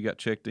Thursday, got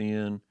checked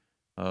in,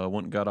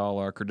 went and got all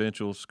our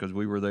credentials because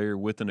we were there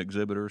with an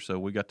exhibitor. So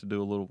we got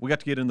to we got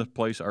to get in the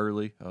place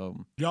early.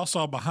 Y'all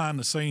saw behind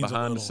the scenes.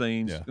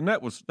 Yeah. And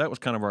that was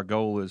kind of our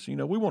goal is, we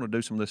want to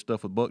do some of this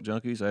stuff with Buck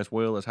Junkies as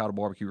well as how to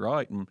barbecue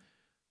right. And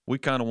we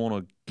kind of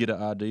want to get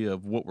an idea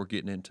of what we're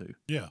getting into.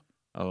 Yeah.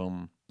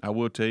 I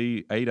will tell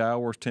you, 8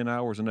 hours, 10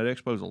 hours in that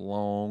expo is a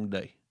long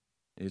day.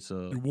 It's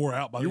you're wore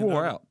out by the end. You're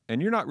wore out.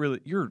 And you're not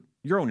really, you're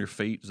on your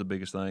feet is the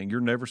biggest thing.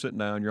 You're never sitting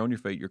down. You're on your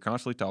feet. You're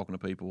constantly talking to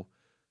people.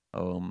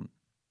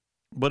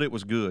 But it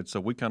was good. So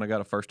we kind of got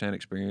a firsthand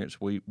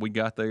experience. We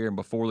got there, and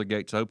before the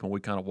gates opened,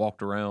 we kind of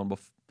walked around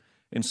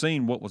and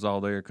seen what was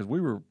all there because we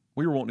were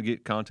wanting to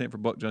get content for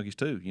Buck Junkies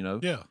too,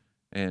 Yeah.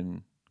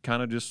 And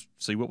kind of just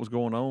see what was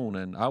going on.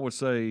 And I would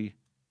say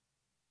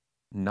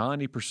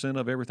 90%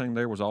 of everything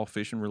there was all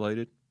fishing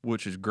related,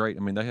 which is great. I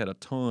mean, they had a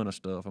ton of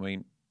stuff. I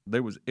mean, it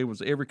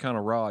was every kind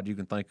of rod you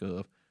can think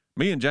of.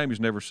 Me and Jamie's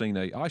never seen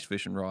a ice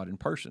fishing rod in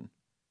person.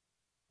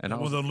 And I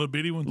was a little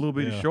bitty one, little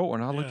bitty short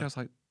one. I looked, I was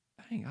like,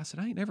 dang, I said,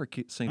 I ain't never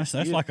seen that's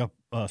like a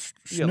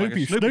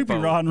Snoopy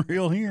rod and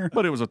reel here.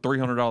 But it was a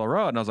 $300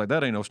 rod, and I was like,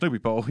 that ain't no Snoopy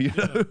pole,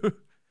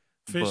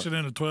 Fishing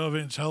in a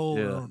 12-inch hole.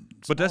 Yeah.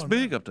 But that's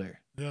big up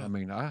there. Yeah. I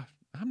mean,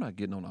 I'm not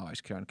getting on the ice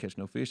trying to catch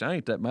no fish. I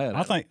ain't that mad.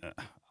 I think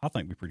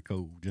it'd be pretty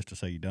cool just to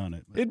say you done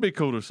it. It'd be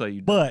cool to say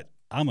you done But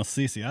I'm a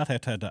sissy. I'd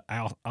have to have the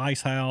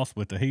ice house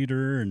with the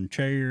heater and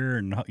chair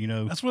and,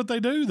 That's what they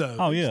do, though.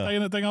 Oh, yeah. Stay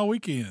in that thing all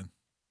weekend.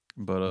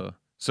 But,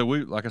 so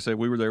like I said,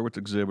 we were there with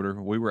the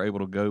exhibitor. We were able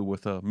to go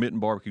with Mitten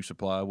Barbecue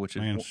Supply, which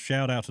is... Man,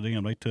 shout out to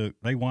them.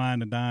 They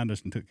wined and dined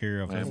us and took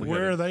care of us.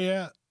 Where are they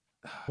at?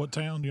 What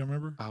town? Do you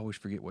remember? I always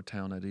forget what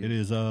town that is. It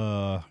is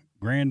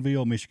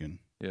Granville, Michigan.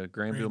 Yeah,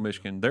 Granville,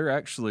 Michigan. They're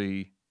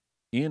actually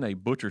in a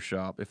butcher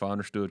shop, if I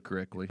understood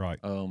correctly. Right.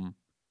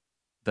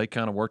 They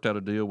kind of worked out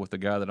a deal with the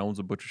guy that owns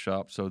the butcher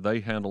shop, so they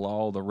handle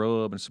all the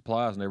rub and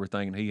supplies and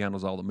everything, and he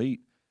handles all the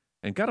meat,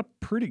 and got a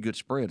pretty good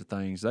spread of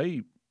things.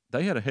 They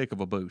had a heck of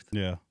a booth.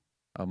 Yeah.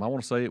 I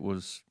want to say it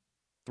was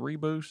 3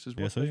 booths. So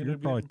you're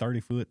probably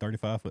 30-foot,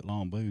 35-foot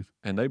long booth.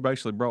 And they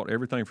basically brought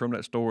everything from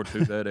that store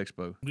to that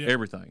expo. Yeah.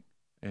 Everything.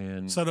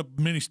 And set up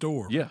a mini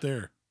store right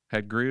there.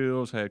 Had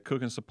grills, had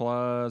cooking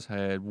supplies,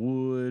 had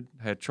wood,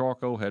 had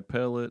charcoal, had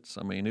pellets.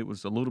 I mean, it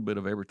was a little bit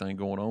of everything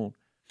going on.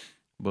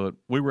 But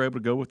we were able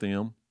to go with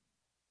them.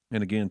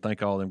 And again,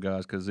 thank all them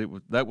guys because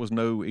that was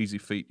no easy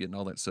feat getting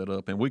all that set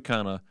up. And we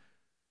kind of,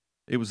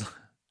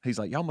 he's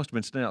like, y'all must have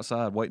been standing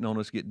outside waiting on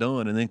us to get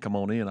done and then come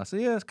on in. I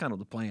said, yeah, that's kind of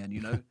the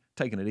plan,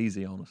 taking it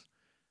easy on us.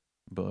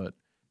 But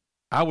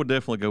I would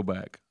definitely go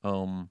back.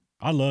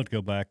 I'd love to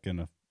go back in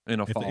a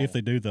fall. If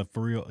they do the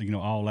for real,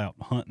 all out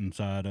hunting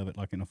side of it,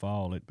 like in the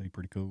fall, it'd be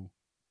pretty cool.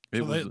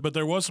 But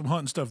there was some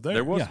hunting stuff there.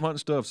 There was some hunting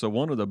stuff. So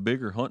one of the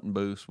bigger hunting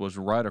booths was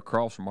right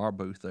across from our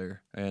booth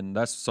there, and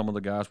that's some of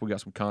the guys we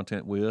got some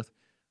content with.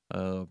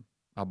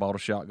 I bought a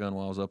shotgun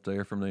while I was up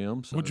there from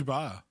them. So What'd you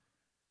buy?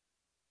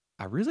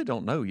 I really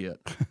don't know yet.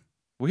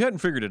 We hadn't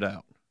figured it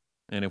out.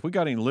 And if we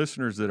got any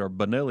listeners that are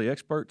Benelli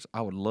experts,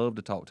 I would love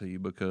to talk to you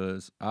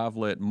because I've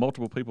let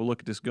multiple people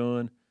look at this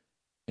gun,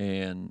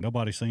 and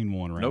nobody's seen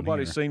one around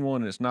nobody's here. seen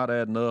one, and it's not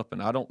adding up,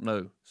 and I don't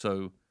know.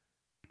 So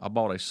I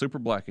bought a Super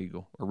Black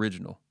Eagle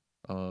original,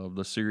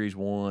 the Series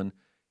 1.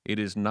 It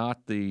is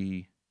not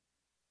the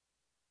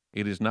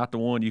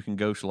one you can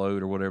ghost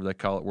load or whatever they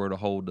call it, where to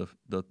hold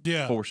the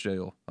force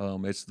shell.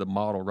 It's the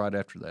model right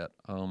after that.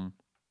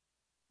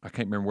 I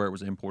can't remember where it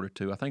was imported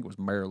to. I think it was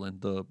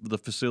Maryland. The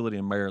facility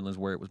in Maryland is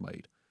where it was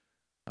made.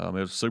 It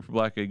was a Super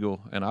Black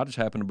Eagle, and I just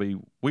happened to be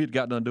 – we had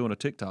got done doing a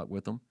TikTok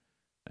with them,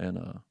 and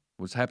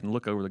was happened to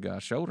look over the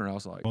guy's shoulder, and I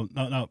was like – Well,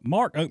 no,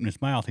 Mark opened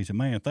his mouth. He said,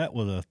 man, if that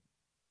was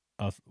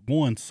a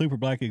one Super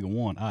Black Eagle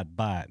 1, I'd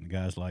buy it. And the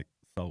guy's like,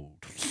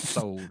 sold.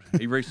 Sold.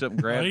 He reached up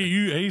and grabbed it.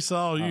 He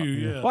saw you,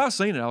 yeah. Well, I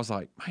seen it. I was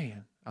like,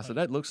 man. I said,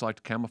 that looks like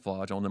the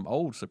camouflage on them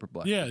old Super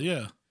Black. Yeah,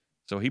 yeah.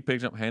 So he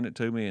picked it up and handed it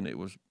to me, and it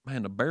was,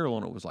 man, the barrel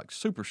on it was like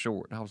super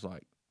short. And I was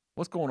like,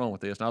 what's going on with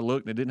this? And I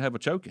looked, and it didn't have a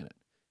choke in it.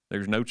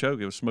 There's no choke.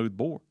 It was smooth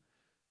bore.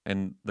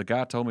 And the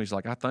guy told me, he's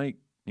like, I think,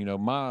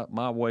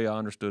 my way I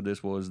understood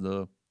this was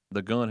the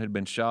gun had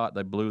been shot.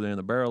 They blew the end of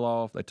the barrel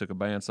off. They took a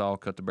bandsaw,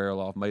 cut the barrel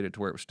off, made it to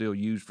where it was still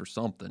used for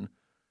something.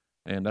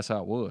 And that's how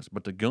it was.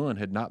 But the gun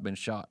had not been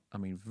shot. I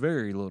mean,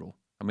 very little.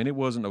 I mean, it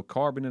wasn't no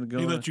carbon in the gun.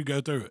 He let you go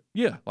through it.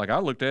 Yeah. Like, I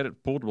looked at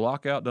it, pulled the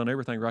block out, done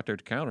everything right there at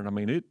the counter. And, I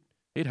mean,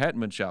 it hadn't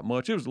been shot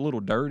much. It was a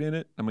little dirt in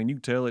it. I mean, you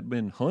could tell it'd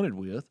been hunted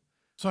with.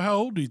 So how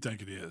old do you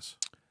think it is?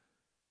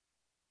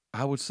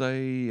 I would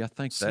say, I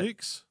think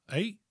 6,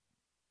 8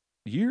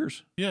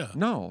 years. Yeah.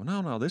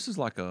 No. This is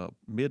like a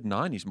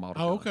mid-90s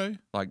model. Oh, gun. okay.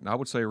 Like, I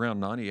would say around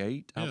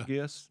 98, I Yeah. would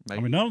guess. Maybe.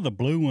 I mean, none of the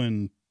blue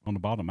one on the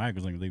bottom of the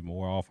magazine was even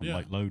more often, Yeah.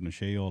 like loading a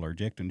shell or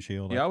ejecting a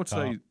shell. Yeah, I would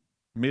say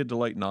mid to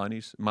late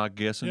 90s, my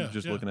guessing,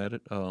 just looking at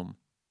it.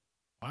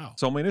 Wow.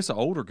 So, I mean, it's an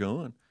older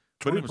gun.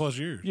 20 plus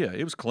years. Yeah,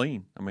 it was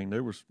clean. I mean,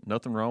 there was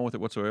nothing wrong with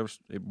it whatsoever.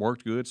 It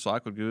worked good,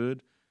 cycled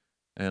good.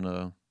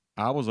 And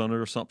I was under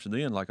the assumption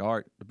then, like, all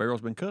right, the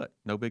barrel's been cut.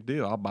 No big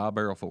deal. I'll buy a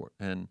barrel for it.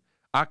 And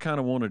I kind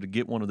of wanted to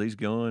get one of these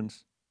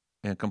guns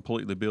and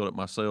completely build it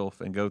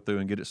myself and go through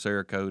and get it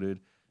Cerakoted,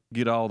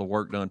 get all the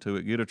work done to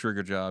it, get a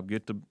trigger job,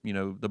 get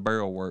the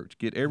barrel worked,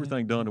 get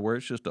everything done to where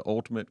it's just the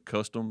ultimate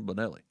custom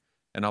Benelli.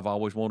 And I've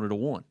always wanted a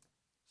one.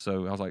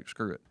 So I was like,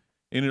 screw it.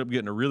 Ended up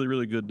getting a really,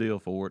 really good deal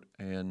for it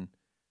and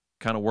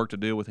kind of worked a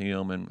deal with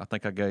him. And I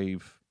think I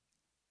gave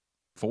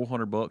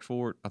 $400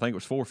 for it. I think it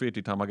was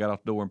 $450 time I got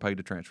out the door and paid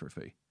the transfer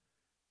fee.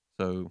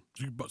 So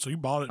you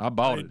bought it. I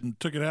bought it and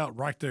took it out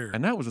right there.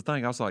 And that was the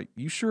thing. I was like,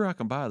 you sure I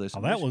can buy this?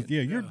 Oh, that was,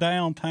 you're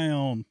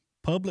downtown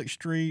public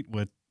street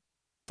with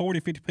 40,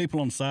 50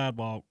 people on the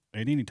sidewalk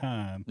at any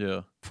time.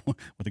 Yeah.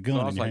 With a gun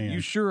so I was in your like, hand.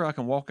 you sure I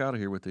can walk out of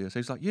here with this?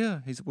 He's like,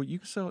 yeah. He said, well, you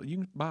can sell it. You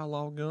can buy a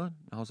long gun.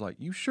 I was like,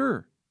 you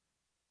sure?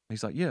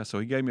 He's like, yeah. So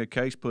he gave me a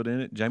case, put in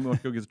it. Jamie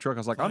went to go get the truck. I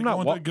was like, I'm not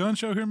walking. That gun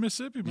show here in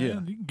Mississippi, man. Yeah.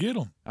 You can get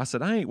them. I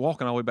said, I ain't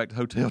walking all the way back to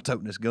the hotel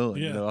toting this gun.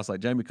 Yeah. I was like,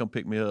 Jamie, come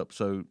pick me up.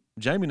 So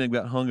Jamie and them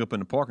got hung up in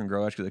the parking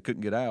garage because they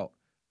couldn't get out.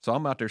 So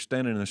I'm out there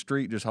standing in the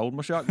street just holding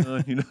my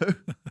shotgun,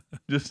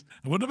 just.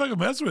 Wouldn't make a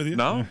mess with you.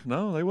 No,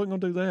 they wasn't going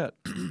to do that.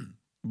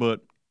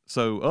 But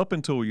so up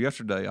until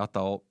yesterday, I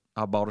thought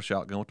I bought a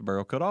shotgun with the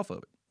barrel cut off of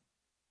it.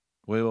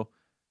 Well,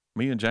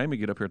 me and Jamie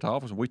get up here at the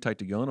office and we take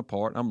the gun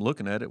apart. I'm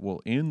looking at it.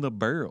 Well, in the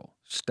barrel,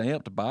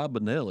 stamped by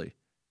Benelli,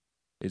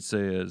 it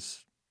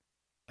says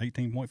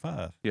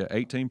 18.5. Yeah,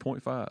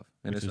 18.5,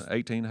 and it's an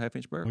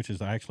 18.5-inch barrel. Which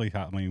is actually,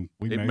 I mean,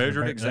 we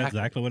measured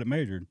exactly what it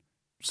measured.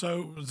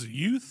 So was it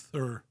youth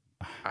or?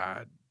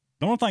 The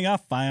only thing I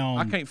found,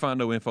 I can't find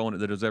no info on it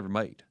that was ever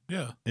made.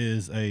 Yeah,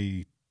 is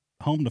a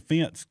home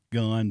defense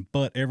gun,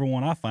 but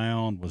everyone I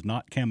found was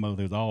not camo.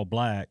 They was all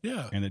black.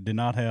 Yeah, and it did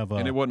not have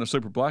and it wasn't a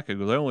Super Black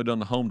Eagle. They only done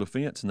the home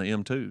defense and the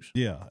M2s.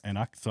 Yeah, and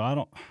I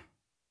don't.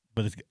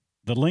 But it's,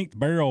 the length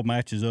barrel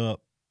matches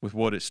up with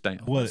what it's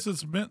stamped. Unless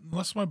it's meant,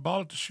 unless somebody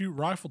bought it to shoot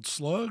rifled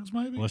slugs,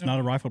 maybe. Well, it's not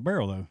a rifled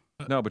barrel though.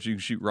 No, but you can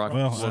shoot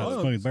rifled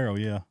slugs. Smooth barrel,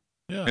 yeah.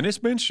 Yeah, and it's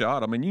been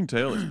shot. I mean, you can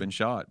tell it's been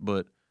shot,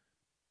 but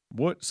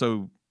what?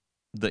 So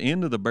the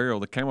end of the barrel,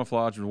 the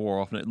camouflage was wore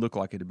off, and it looked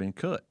like it had been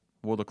cut.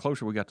 Well, the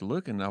closer we got to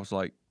looking, I was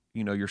like,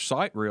 your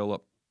sight rail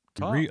up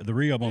top, the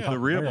rib on top, the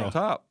rib on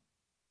top,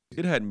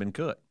 it hadn't been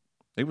cut.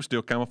 It was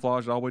still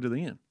camouflaged all the way to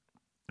the end.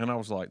 And I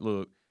was like,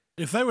 look,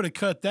 if they would have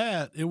cut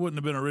that, it wouldn't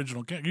have been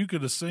original. You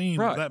could have seen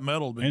that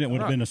metal. And it would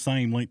have been the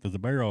same length as the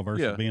barrel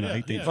versus being an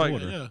 18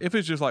 quarter. Yeah. If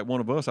it's just like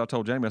one of us, I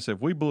told Jamie, I said,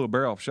 if we blew a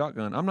barrel off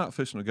shotgun, I'm not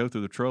fishing to go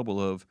through the trouble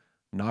of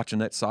notching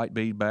that sight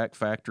bead back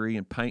factory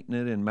and painting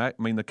it. And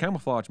the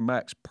camouflage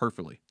matched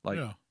perfully.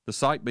 The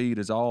sight bead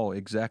is all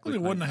exactly. Well,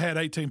 it wouldn't have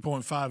had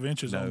 18.5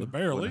 inches on the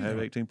barrel. It wouldn't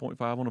have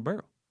 18.5 on the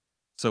barrel.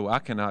 So I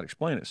cannot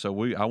explain it. So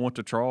I went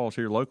to Charles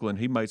here locally, and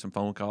he made some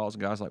phone calls.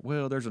 And guys like,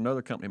 well, there's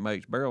another company that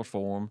makes barrels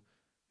for them.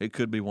 It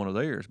could be one of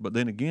theirs. But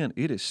then again,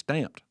 it is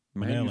stamped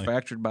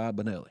manufactured by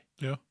Benelli.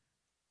 Yeah.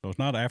 So it's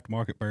not an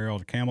aftermarket barrel.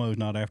 The camo is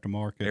not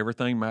aftermarket.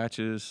 Everything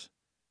matches.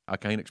 I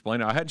can't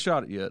explain it. I hadn't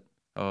shot it yet.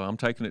 I'm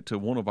taking it to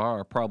one of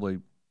our probably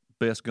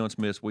best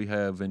gunsmiths we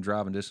have in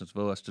driving distance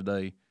of us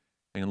today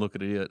and look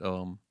at it.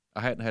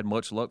 I hadn't had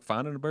much luck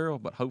finding a barrel,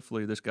 but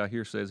hopefully this guy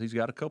here says he's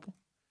got a couple.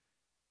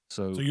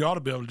 So you ought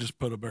to be able to just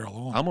put a barrel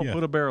on. I'm going to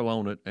put a barrel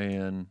on it,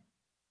 and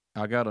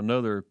I got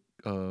another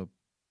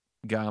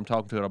guy I'm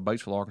talking to out of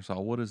Batesville, Arkansas.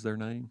 What is their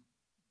name?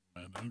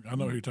 I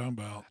know who you're talking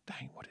about.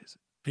 Dang, what is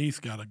it? He's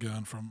got a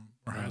gun from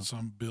or has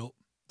some built.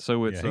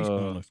 So it's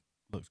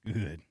looks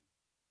good.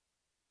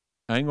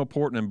 Angle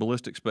Porting and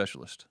Ballistic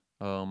Specialist.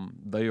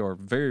 They are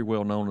very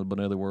well known in the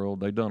Benelli world.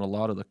 They've done a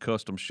lot of the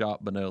custom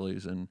shop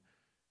Benellis, and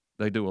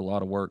they do a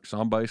lot of work. So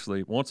I'm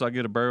basically, once I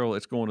get a barrel,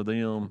 it's going to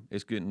them.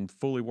 It's getting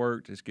fully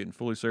worked. It's getting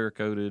fully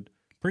Cerakoted.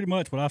 Pretty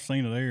much what I've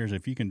seen of theirs,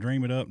 if you can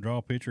dream it up, draw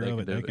a picture of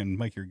it, they can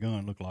make your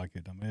gun look like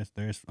it. I mean,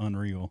 that's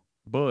unreal.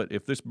 But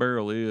if this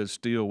barrel is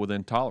still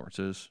within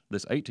tolerances,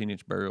 this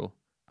 18-inch barrel,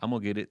 I'm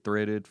going to get it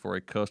threaded for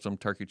a custom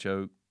turkey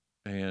choke,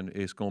 and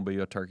it's going to be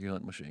a turkey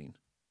hunt machine.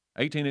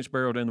 18-inch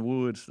barrel in the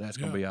woods, that's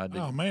going to be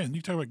ideal. Oh, man,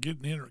 you talk about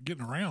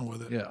getting around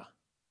with it. Yeah.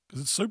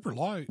 Because it's super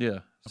light. Yeah.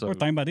 So the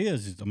thing about it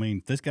is, I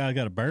mean, this guy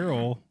got a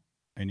barrel,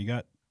 and you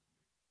got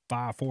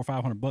 $400 or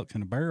 $500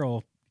 in a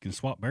barrel. You can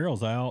swap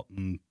barrels out,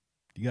 and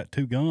you got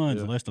two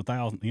guns, less than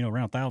 $1,000,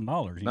 around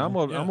 $1,000. Now I'm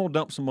gonna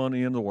dump some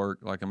money into work.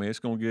 Like, I mean, it's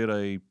gonna get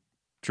a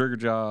trigger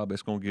job.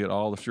 It's gonna get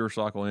all the sure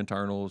cycle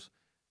internals.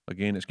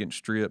 Again, it's getting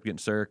stripped, getting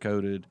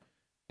Cerakoted.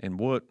 And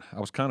what I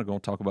was kind of going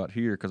to talk about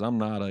here, because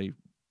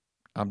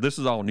this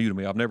is all new to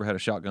me. I've never had a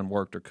shotgun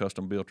worked or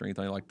custom built or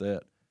anything like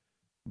that.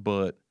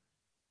 But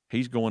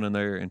he's going in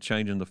there and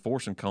changing the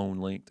forcing cone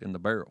length in the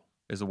barrel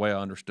is the way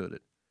I understood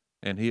it.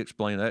 And he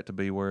explained that to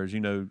be, whereas,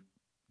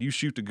 you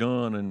shoot the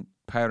gun and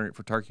pattern it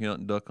for turkey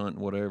hunting, duck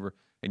hunting, whatever,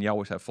 and you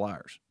always have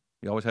flyers.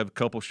 You always have a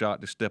couple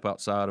shot to step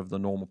outside of the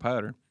normal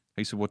pattern.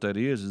 He said what that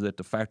is that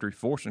the factory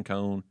forcing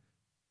cone,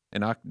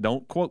 and I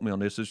don't quote me on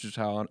this, this is just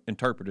how I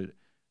interpreted it,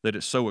 that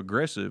it's so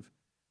aggressive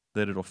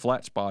that it'll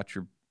flat spot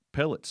your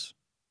pellets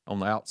on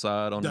the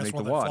outside underneath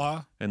the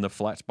wad. And the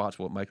flat spots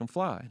what make them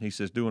fly. And he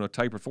says doing a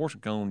tapered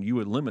forcing cone, you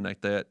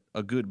eliminate that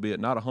a good bit,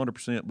 not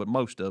 100%, but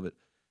most of it.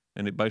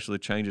 And it basically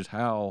changes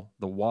how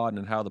the wad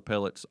and how the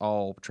pellets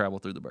all travel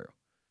through the barrel.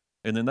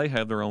 And then they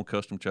have their own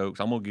custom chokes.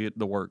 I'm going to get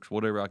the works,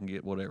 whatever I can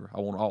get, whatever. I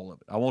want all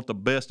of it. I want the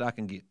best I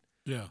can get.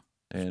 Yeah.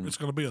 And it's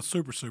going to be a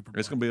super It's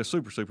going to be a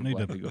super Need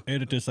black to eagle.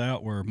 edit this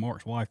out where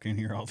Mark's wife can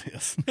hear all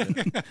this.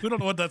 We don't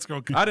know what that's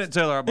going to cost. I didn't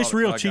tell her I bought It's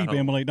real cheap,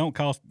 Emily. It don't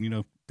cost,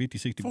 $50,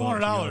 $60.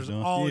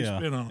 $400 all you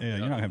spend on it. Yeah, you're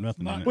not going to have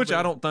nothing on it. Which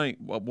I don't think,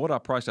 what I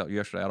priced out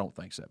yesterday, I don't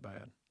think's that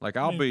bad. Like,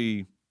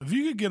 if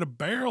you could get a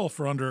barrel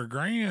for under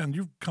 $1,000,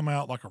 you've come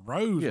out like a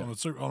rose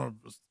on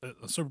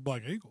a super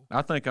black eagle.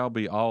 I think I'll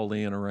be all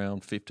in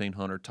around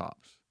 1,500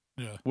 tops.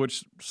 Yeah.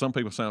 Which some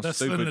people sound That's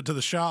stupid. sending it to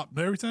the shop and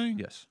everything?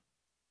 Yes.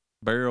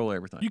 Barrel,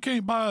 everything. You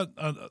can't buy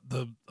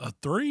a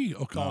 3.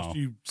 It'll cost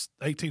you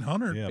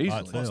 $1,800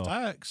 easily. Plus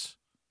tax.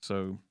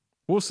 So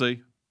we'll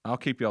see. I'll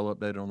keep y'all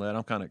updated on that.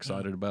 I'm kind of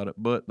excited about it.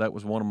 But that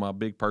was one of my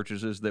big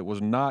purchases that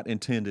was not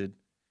intended.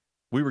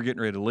 We were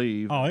getting ready to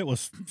leave. Oh, it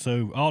was.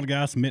 So all the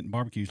guys from Mitten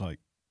Barbecues, like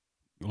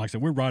I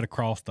said, we're right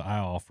across the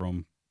aisle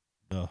from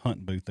the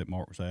hunting booth that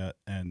Mark was at.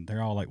 And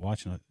they're all like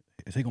watching it.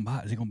 Is he going to buy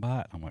it? Is he going to buy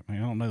it? I'm like,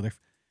 man, I don't know.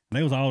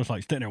 They was always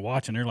like sitting there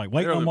watching. They're like,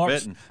 waiting on Mark.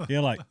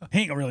 Yeah, like, he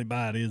ain't going to really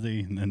buy it, is he?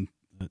 And then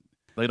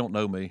they don't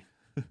know me.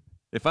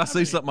 If I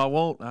see something I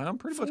want, I'm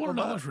pretty much going to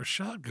buy it. $400 for a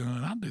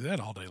shotgun, I'd do that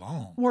all day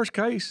long. Worst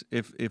case,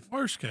 if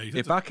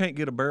I can't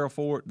get a barrel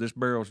for it, this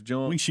barrel's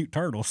junk. We shoot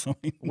turtles.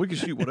 We can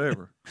shoot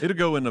whatever. It'll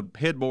go in the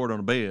headboard on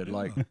the bed. Yeah.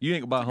 Like, you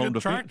ain't going to buy home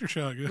defense. Tractor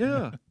shotgun.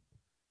 Yeah.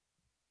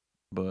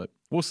 But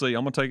we'll see.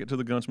 I'm going to take it to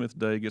the gunsmith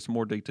today, get some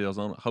more details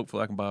on it.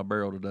 Hopefully I can buy a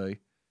barrel today.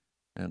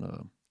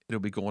 And it'll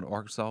be going to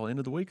Arkansas end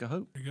of the week, I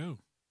hope. There you go.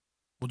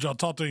 Well, did y'all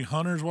talk to any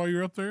hunters while you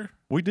were up there?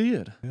 We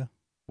did. Yeah.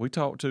 We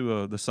talked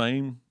to the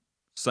same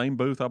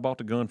booth I bought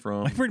the gun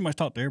from. I pretty much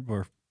talked to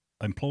every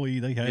employee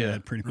they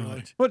had, pretty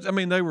much. But I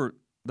mean, they were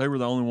the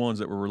only ones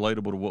that were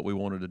relatable to what we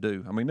wanted to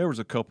do. I mean, there was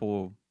a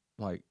couple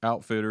like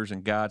outfitters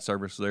and guide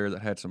service there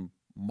that had some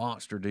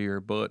monster deer,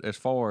 but as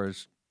far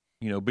as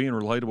being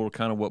relatable to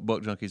kind of what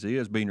Buck Junkies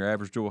is, being your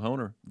average Joe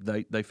hunter,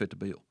 they fit the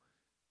bill.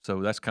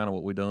 So that's kind of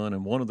what we done.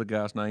 And one of the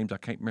guys' names, I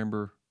can't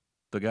remember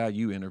the guy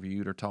you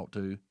interviewed or talked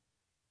to.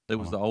 It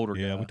was the older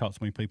guy. Yeah, we talked to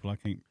so many people.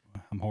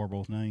 I'm horrible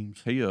with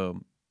names.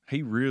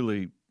 He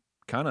really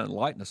kind of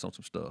enlightened us on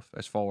some stuff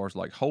as far as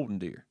like holding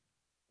deer.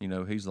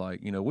 He's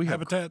like, we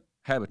have habitat,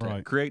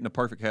 right. Creating a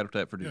perfect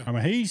habitat for deer. Yeah. I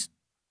mean, he's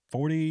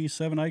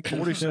 47 acres.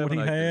 47 what he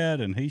acres.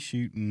 had, and he's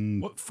shooting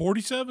what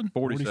 47?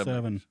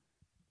 47.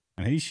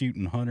 And he's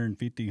shooting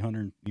 150,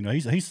 100.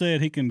 He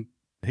said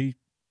he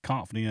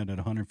confident at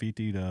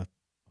 150 to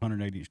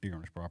 180 inch deer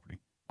on his property.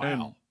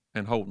 Wow.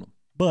 And holding them.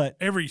 But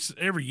every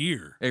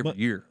year. Every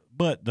year.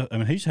 But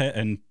he's had,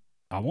 and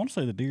I want to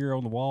say the deer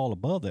on the wall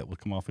above that would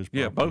come off his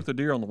property. Yeah, both the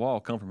deer on the wall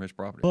come from his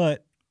property.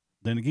 But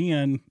then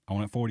again,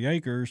 on that 40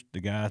 acres, the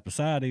guys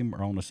beside him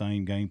are on the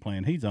same game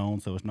plan he's on.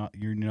 So it's not,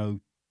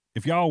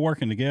 if y'all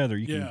working together,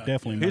 you can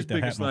definitely make his that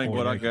biggest happen. Thing,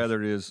 what I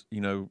gathered is,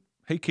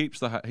 he keeps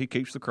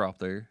the crop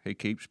there. He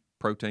keeps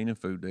protein and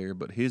food there.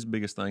 But his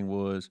biggest thing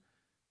was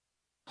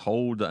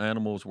hold the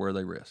animals where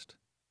they rest.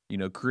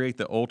 Create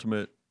the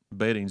ultimate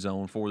bedding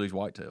zone for these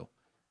whitetail.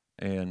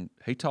 And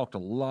he talked a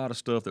lot of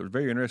stuff that was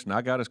very interesting.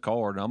 I got his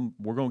card, and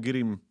we're going to get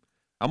him.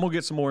 I'm going to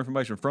get some more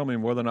information from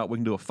him, whether or not we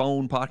can do a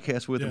phone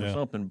podcast with him or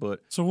something.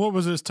 But so what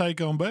was his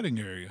take on bedding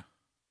area?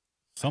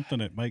 Something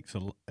that makes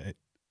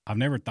I've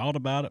never thought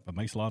about it, but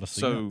makes a lot of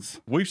sense.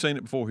 So we've seen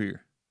it before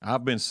here.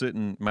 I've been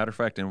sitting, matter of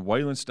fact, in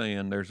Wayland's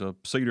stand, there's a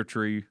cedar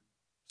tree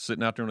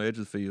sitting out there on the edge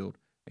of the field.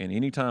 And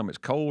anytime it's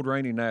cold,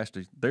 rainy,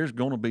 nasty, there's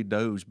going to be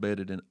does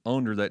bedded in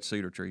under that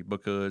cedar tree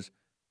because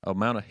the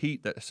amount of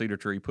heat that cedar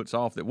tree puts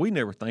off that we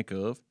never think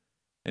of.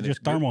 And it's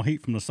just thermal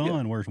heat from the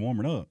sun where it's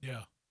warming up.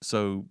 Yeah.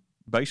 So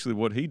basically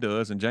what he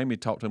does, and Jamie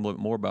talked to him a little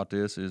bit more about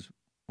this, is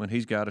when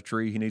he's got a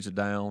tree he needs to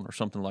down or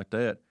something like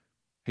that,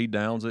 he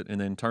downs it and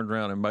then turns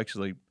around and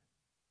basically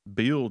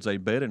builds a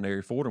bedding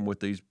area for them with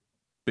these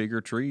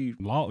bigger tree.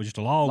 Just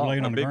a log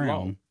laying on the ground.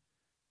 Log.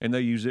 And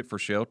they use it for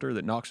shelter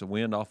that knocks the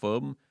wind off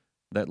of them.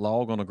 That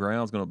log on the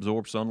ground is going to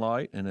absorb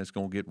sunlight, and it's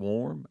going to get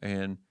warm.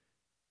 And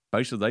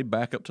basically, they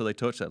back up till they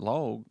touch that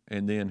log,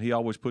 and then he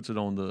always puts it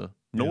on the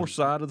north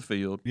side of the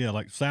field. Yeah,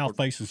 like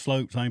south-facing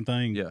slope, same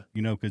thing. Yeah.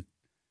 Because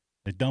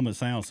as dumb as it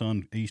sounds,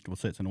 sun east will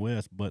sets in the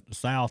west, but the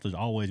south is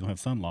always going to have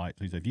sunlight.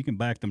 So he said, if you can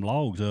back them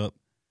logs up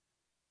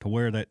to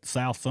where that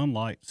south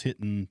sunlight's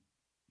hitting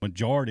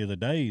majority of the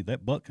day,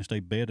 that buck can stay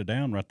bedded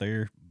down right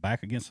there,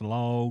 back against the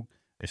log.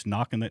 It's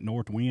knocking that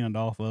north wind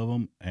off of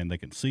them, and they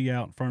can see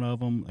out in front of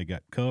them. They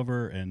got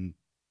cover, and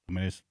I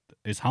mean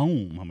it's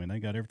home. I mean they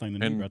got everything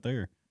they need right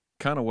there.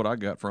 Kind of what I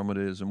got from it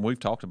is, and we've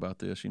talked about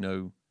this.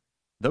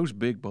 Those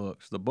big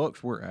bucks, the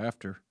bucks we're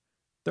after,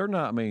 they're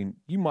not. I mean,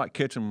 you might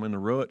catch them in the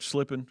rut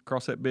slipping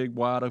across that big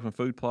wide open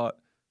food plot,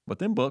 but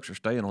them bucks are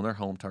staying on their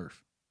home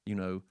turf.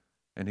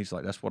 And he's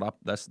like,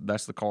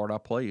 that's the card I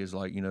play. Is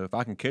like, if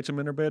I can catch them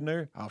in their bed in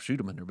there, I'll shoot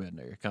them in their bed in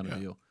there, kind of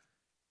deal.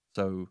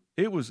 So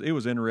it was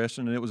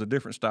interesting, and it was a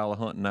different style of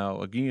hunting.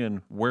 Now,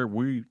 again, where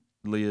we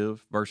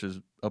live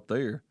versus up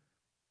there,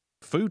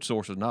 food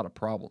source is not a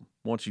problem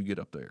once you get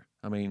up there.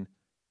 I mean,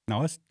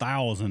 no, it's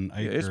 1,000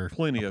 acres. It's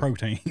plenty of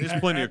protein. It's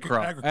plenty of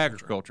crop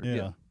agriculture.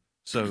 Yeah.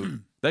 So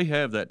they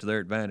have that to their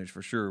advantage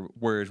for sure.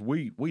 Whereas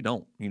we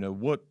don't.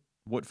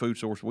 What food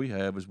source we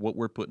have is what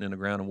we're putting in the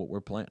ground and what we're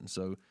planting.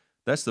 So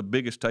that's the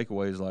biggest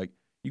takeaway is like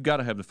you got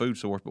to have the food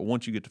source, but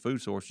once you get the food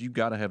source, you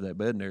got to have that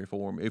bedding area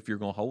for them if you're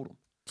going to hold them.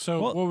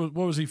 So what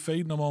was he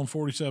feeding them on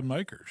 47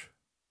 acres?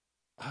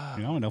 I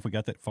don't know if we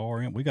got that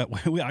far in.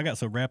 I got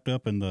so wrapped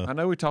up in the. I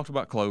know we talked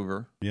about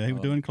clover. Yeah, he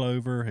was doing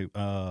clover.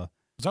 Because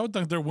I would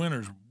think their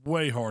winter's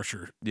way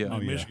harsher. Yeah,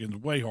 Michigan's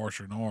way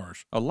harsher than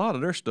ours. A lot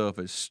of their stuff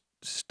is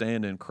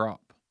standing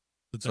crop.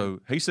 So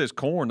he says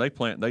corn they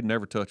plant, they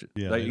never touch it.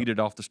 Yeah, they eat it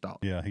off the stalk.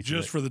 Yeah,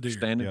 just for the deer.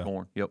 Standing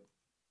corn. Yep.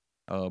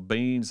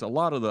 Beans. A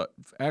lot of the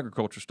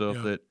agriculture stuff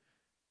that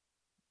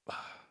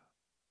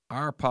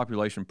our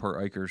population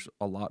per acre is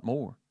a lot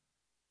more.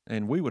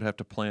 And we would have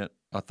to plant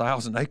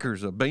 1,000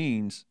 acres of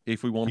beans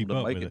if we wanted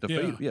to make it to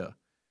feed. Yeah.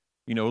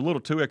 A little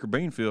 2-acre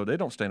bean field, they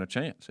don't stand a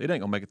chance. It ain't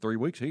going to make it 3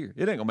 weeks here.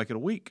 It ain't going to make it a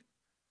week.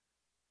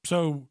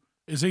 So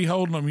is he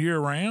holding them year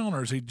round,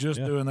 or is he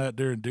just doing that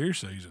during deer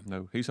season?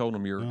 No, he's holding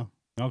them year round.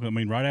 No, I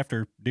mean, right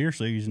after deer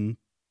season,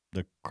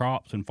 the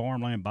crops and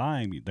farmland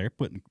buying, they're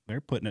putting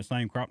that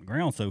same crop in the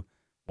ground. So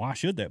why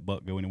should that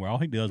buck go anywhere? All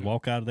he does is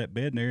walk out of that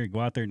bed there and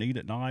go out there and eat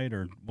at night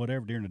or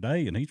whatever during the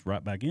day, and he's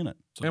right back in it.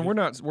 So and we're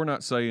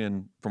not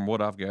saying, from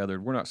what I've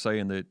gathered, we're not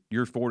saying that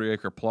your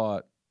 40-acre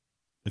plot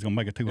is going to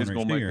make a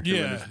 200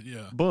 steer.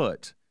 Yeah.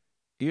 But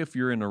if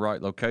you're in the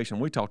right location,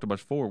 we talked about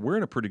before, we're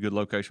in a pretty good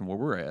location where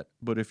we're at.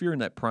 But if you're in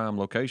that prime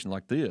location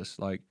like this,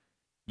 like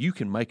you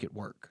can make it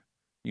work,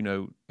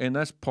 and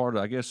that's part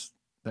of, I guess,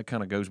 that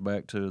kind of goes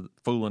back to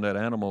fooling that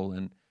animal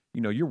and.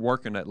 You're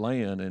working that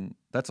land, and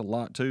that's a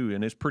lot too.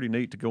 And it's pretty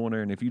neat to go in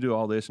there. And if you do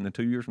all this, and then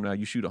 2 years from now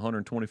you shoot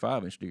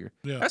 125-inch deer,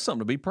 that's something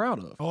to be proud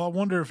of. Oh, I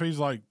wonder if he's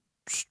like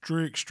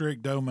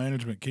strict doe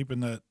management,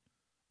 keeping that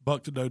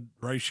buck to doe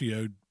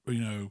ratio.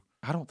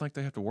 I don't think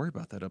they have to worry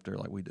about that up there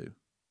like we do.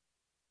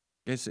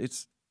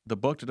 It's the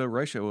buck to doe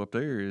ratio up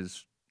there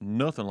is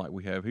nothing like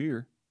we have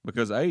here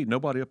because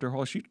nobody up there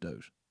hardly shoots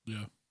does.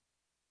 Yeah,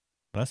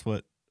 that's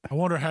what I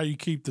wonder how you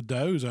keep the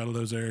does out of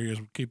those areas,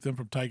 keep them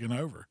from taking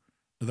over.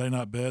 Do they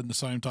not bed in the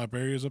same type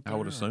areas up there? I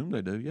would assume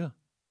they do, yeah.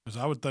 Because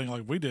I would think,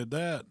 like, if we did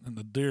that and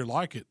the deer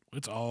like it,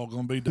 it's all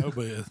going to be doe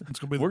bed. It's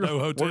going to be the doe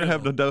hotel. We're going to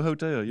have the doe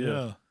hotel,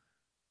 yeah.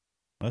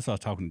 That's what I was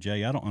talking to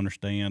Jay. I don't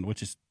understand,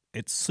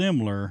 it's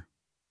similar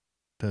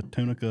to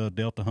Tunica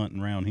Delta hunting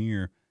around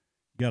here.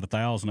 You got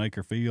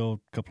 1,000-acre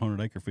field, a couple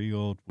 100-acre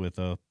field with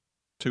a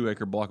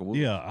 2-acre block of wood.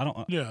 Yeah, I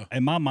don't. Yeah.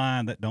 In my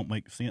mind, that don't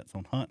make sense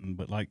on hunting.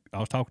 But like I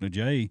was talking to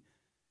Jay,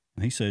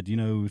 and he said,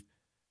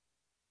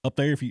 up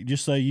there, if you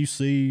just say you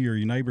see or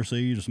your neighbor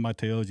sees or somebody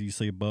tells you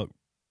see a buck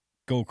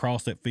go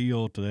across that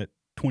field to that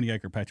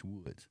 20-acre patch of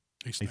woods.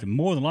 He said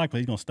more than likely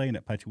he's going to stay in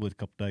that patch of woods a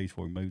couple of days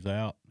before he moves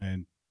out,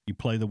 and you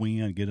play the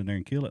wind, get in there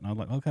and kill it. And I was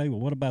like, okay, well,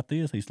 what about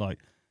this? He's like,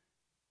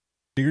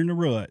 during the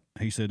rut,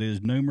 he said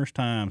there's numerous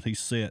times he's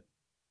set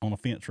on a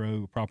fence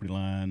row, property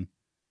line.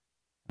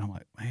 And I'm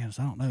like, man,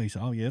 I don't know. He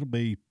said, oh, yeah, it'll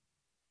be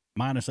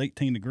minus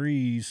 18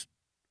 degrees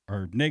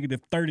or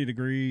negative 30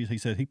 degrees. He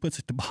said he puts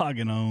a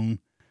toboggan on.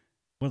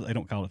 Well, they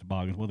don't call it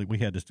toboggans. Well, we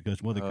had this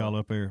discussion. What do they call it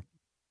up there?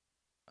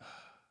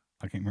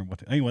 I can't remember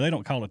what. Anyway, they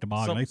don't call it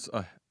toboggan.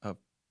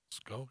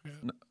 Skull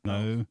cap?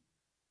 No.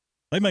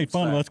 They made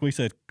fun of us. We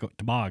said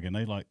toboggan.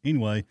 They like,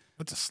 anyway.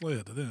 That's a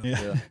sled to them.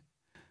 Yeah.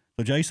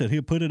 So Jay said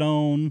he'll put it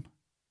on.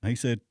 He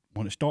said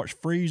when it starts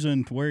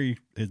freezing to where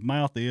his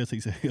mouth is, he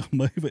said he'll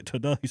move it to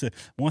the. He said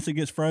once it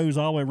gets froze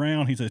all the way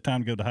around, he said it's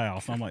time to go to the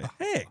house. I'm like,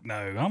 heck no,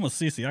 I'm a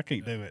sissy. I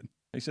can't do it.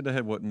 He said they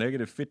had what,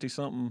 negative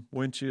 50-something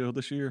wind chill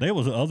this year? That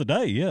was the other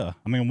day, yeah.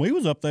 I mean, we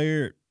was up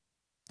there,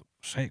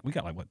 heck, we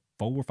got like, what,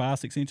 4, 5,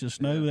 6 inches of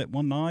snow that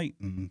one night.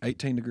 And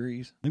 18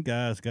 degrees. Them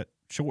guys got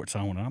shorts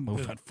on, and I'm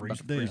about to freeze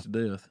to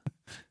death.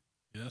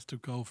 Yeah, that's too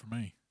cold for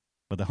me.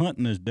 But the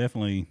hunting is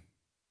definitely,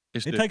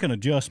 it takes an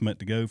adjustment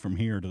to go from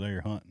here to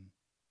there hunting.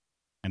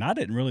 And I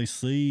didn't really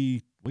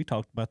see, we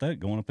talked about that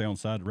going up there on the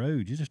side of the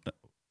road. You just,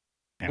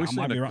 we've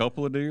seen a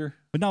couple of deer.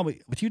 But no,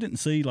 but you didn't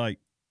see like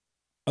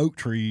oak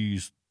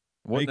trees,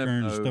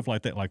 acorns, stuff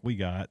like that, like we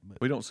got. But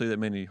we don't see that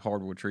many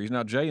hardwood trees.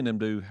 Now, Jay and them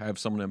do have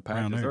some of them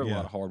patches. There are a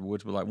lot of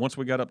hardwoods, but like once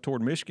we got up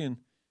toward Michigan,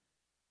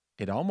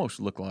 it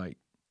almost looked like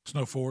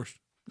snow forest.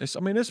 It's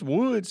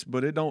woods,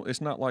 but it's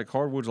not like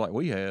hardwoods like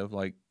we have.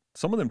 Like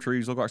some of them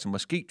trees look like some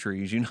mesquite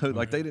trees, you know,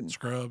 like they didn't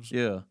scrubs.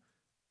 Yeah,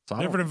 so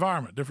different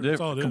environment,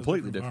 that's all it is,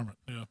 completely different.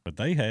 Yeah, but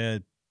they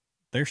had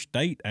their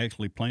state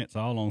actually plants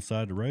all on the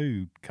side of the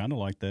road, kind of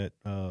like that.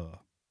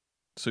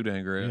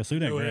 Sudan grass. Yeah,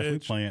 Sudan grass we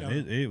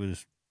plant. It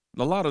was.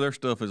 A lot of their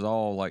stuff is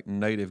all like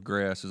native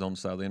grasses on the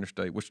side of the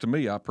interstate, which to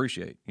me I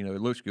appreciate. You know, it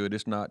looks good.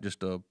 It's not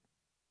just a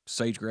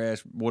sage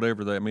grass,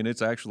 whatever. I mean,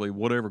 it's actually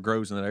whatever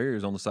grows in that area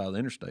is on the side of the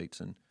interstates,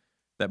 and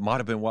that might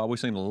have been why we've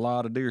seen a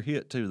lot of deer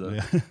hit too. Though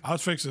I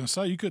was fixing to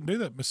say you couldn't do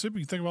that in Mississippi.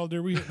 You think about all the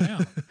deer we hit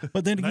now.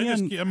 But then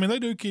again, they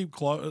do keep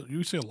close.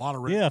 You see a lot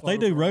of red. Yeah, if they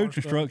do road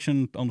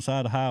construction on the side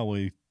of the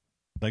highway,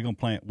 they're gonna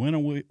plant winter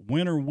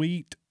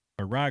wheat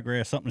or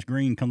ryegrass. Something's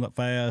green comes up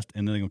fast,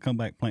 and then they're gonna come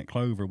back and plant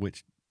clover,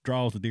 which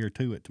draws the deer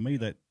to it. To me,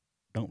 that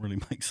don't really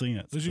make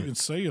sense. As you can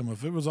see them,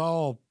 if it was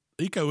all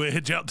eco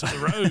edge out to the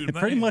road, it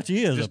pretty much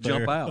is. Just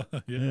jump out.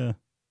 Yeah.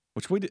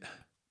 Which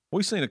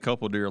we've seen a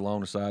couple of deer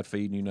along the side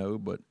feeding, you know,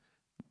 but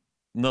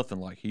nothing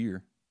like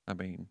here. I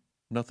mean,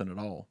 nothing at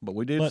all. But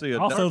we did see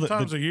also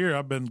times a year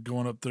I've been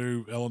going up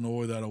through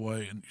Illinois that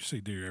way, and you see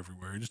deer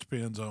everywhere. It just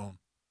depends on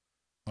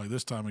like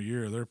this time of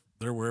year.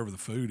 They're wherever the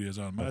food is.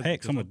 I imagine.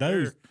 Heck, some of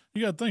those.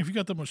 You got to think if you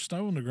got that much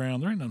snow on the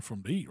ground, there ain't nothing for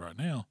them to eat right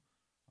now.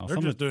 They're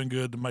just doing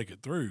good to make it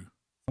through.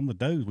 Some of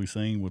the does we've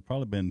seen would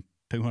probably been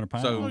 200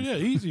 pounds. So,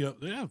 easy up.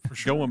 Yeah, for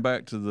sure. Going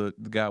back to the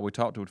guy we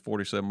talked to with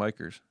 47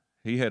 acres,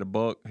 he had a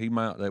buck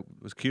that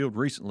was killed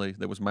recently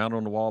that was mounted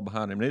on the wall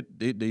behind him. It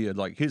did.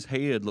 Like, his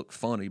head looked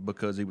funny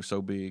because he was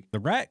so big. The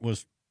rack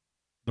was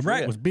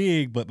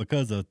big, but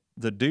because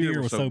the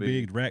deer was so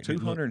big, the rack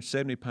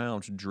 270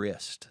 pounds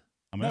dressed.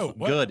 I mean,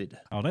 gutted.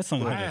 Oh, that's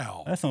something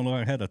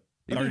like had a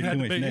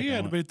 32-inch neck. He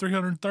had to be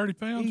 330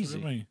 pounds.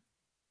 Easy.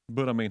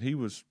 But, I mean,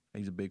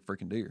 he's a big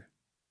freaking deer.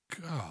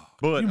 God,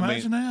 but, can you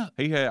imagine that?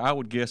 He had, I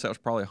would guess that was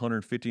probably a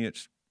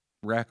 150-inch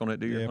rack on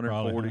that deer,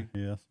 140.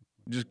 Probably, yes.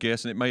 Just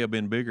guessing. It may have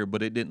been bigger,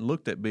 but it didn't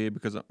look that big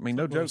because, I mean,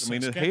 no joke. I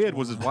mean, his head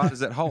was as wide as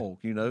that hog,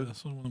 you know?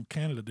 That's one of them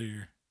Canada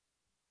deer.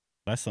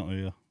 That's something,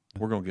 yeah.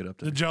 We're going to get up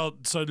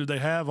there. Did they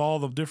have all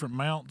the different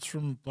mounts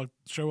from, like,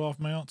 show-off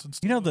mounts and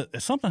stuff? You know,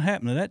 something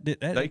happened to that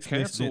they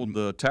canceled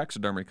the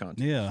taxidermy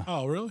contest. Yeah.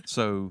 Oh, really?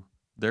 So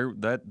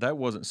that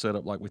wasn't set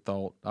up like we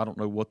thought. I don't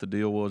know what the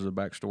deal was, the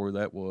backstory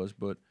that was,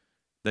 but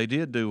they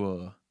did do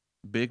a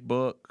big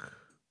buck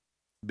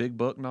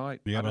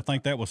night. Yeah, but I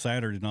think that was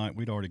Saturday night.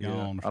 We'd already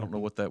gone. I don't know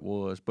what that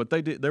was, but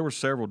they did. There were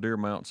several deer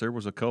mounts. There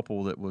was a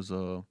couple that was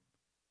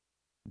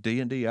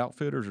D&D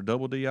Outfitters or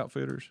Double D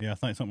Outfitters. Yeah, I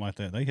think something like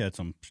that. They had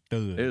some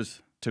studs. It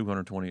was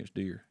 220-inch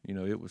deer. You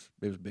know, it was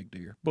big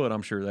deer. But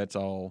I'm sure that's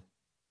all.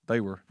 They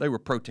were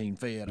protein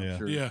fed. I'm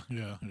sure. Yeah.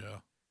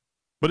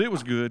 But it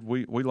was good.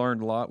 We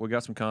learned a lot. We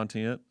got some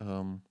content.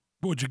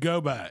 Would you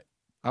go back?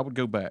 I would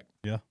go back.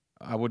 Yeah.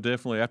 I would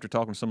definitely, after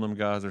talking to some of them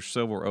guys, there's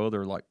several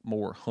other like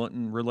more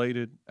hunting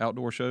related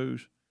outdoor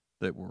shows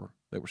that were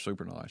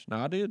super nice.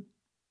 Now I did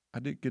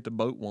get the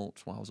boat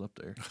once while I was up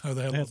there. Oh,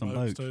 they had some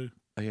boats too.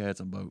 They had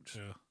some boats.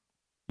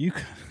 Yeah.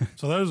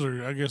 So those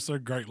are, I guess, they're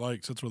Great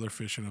Lakes. That's where they're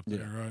fishing up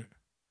there, right?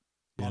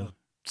 Yeah.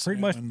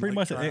 Pretty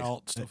much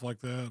trout, stuff like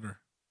that. Or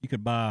you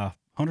could buy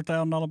a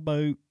 $100,000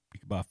 boat. You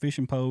could buy a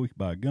fishing pole. You could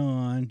buy a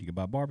gun. You could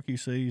buy barbecue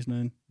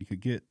seasoning. You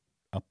could get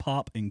a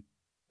pop and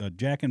a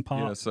Jack and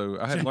Pop. Yeah, so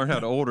I had to learn how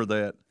to order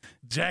that.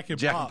 Jack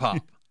and Pop.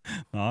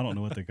 No, I don't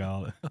know what they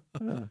call it.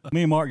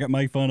 Me and Mark got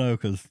made fun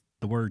of because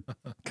the word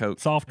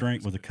Coke soft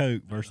drink was a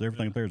Coke versus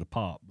everything up there is a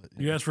pop. But,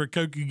 you ask for a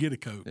Coke, you get a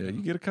Coke. Yeah,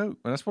 you get a Coke.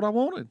 And that's what I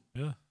wanted.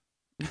 Yeah.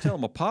 You tell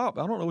them a pop,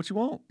 I don't know what you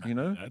want, you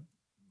know?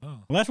 Oh.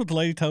 Well, that's what the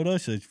lady told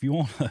us. Is if you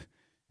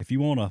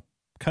want a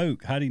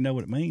Coke, how do you know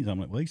what it means? I'm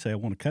like, well, you say I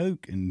want a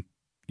Coke, and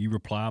you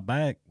reply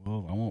back,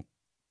 well, I want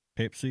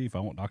Pepsi, if I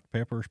want Dr.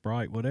 Pepper,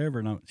 Sprite, whatever.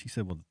 And she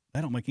said, well,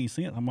 that don't make any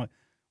sense. I'm like,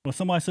 well, if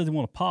somebody says they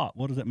want a pop,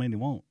 what does that mean they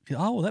want? She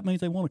said, oh, that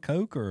means they want a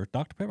Coke or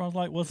Dr. Pepper. I was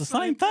like, well, it's the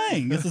same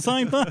thing. It's the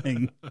same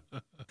thing.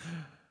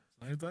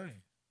 Same thing.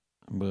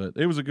 But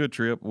it was a good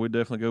trip. We'd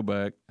definitely go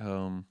back.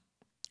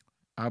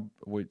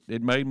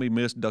 It made me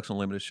miss Ducks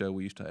Unlimited show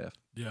we used to have.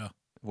 Yeah.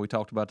 We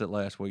talked about that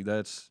last week.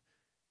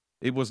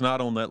 It was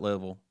not on that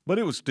level, but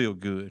it was still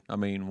good. I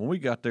mean, when we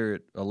got there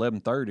at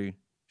 11:30,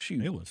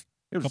 shoot, It was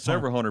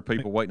several hundred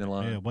people waiting in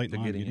line. Yeah,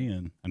 waiting to to get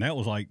in. And that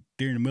was like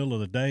during the middle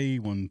of the day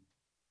when,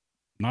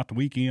 not the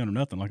weekend or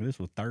nothing. Like this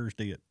was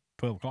Thursday at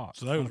 12 o'clock.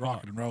 So they was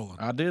rocking and rolling.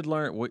 I did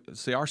learn.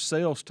 See, our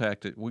sales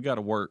tactic, we got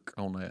to work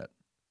on that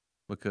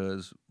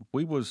because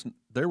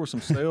there were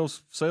some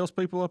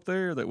salespeople up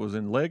there that was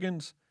in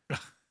leggings.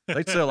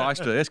 They'd sell ice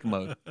to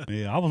Eskimo.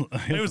 Yeah,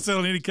 They was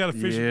selling any kind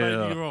of fishing bait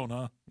you were on,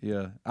 huh?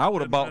 Yeah, I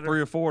would have bought 3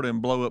 or 4 of them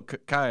blow up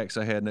kayaks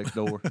I had next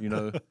door. You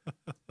know,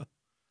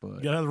 but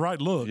You gotta have the right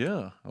look.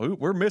 yeah,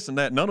 we're missing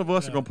that. None of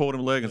us are gonna pull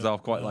them leggings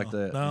off quite like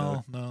that.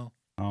 No, you know?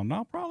 no.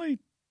 no, probably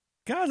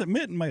guys at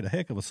Mitten made a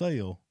heck of a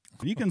sale.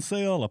 If you can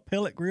sell a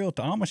pellet grill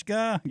to Amish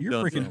guy, you're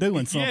Done freaking something.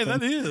 doing something. Yeah,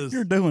 that is.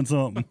 You're doing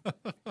something.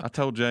 I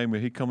told Jamie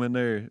he come in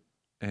there,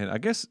 and I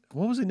guess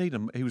what was he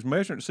needing? He was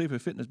measuring to see if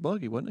it fit in his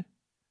buggy, wasn't he?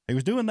 He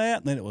was doing that,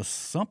 and then it was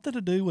something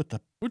to do with the.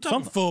 We're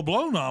talking full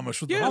blown Amish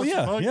with the Yeah, horse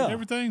yeah, buggy yeah. and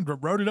everything.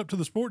 Rode it up to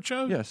the sports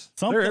show. Yes,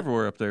 Something- they're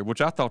everywhere up there, which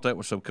I thought that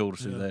was so cool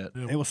to see that.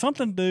 Yeah. It was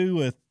something to do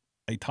with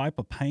a type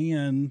of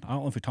pan. I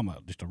don't know if you're talking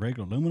about just a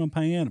regular aluminum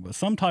pan, but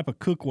some type of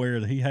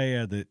cookware that he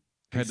had that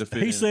Had to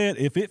fit he in. said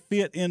if it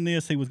fit in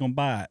this, he was going to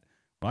buy it.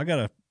 Well, I got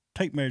a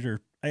tape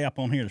measure app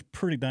on here that's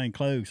pretty dang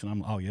close, and I'm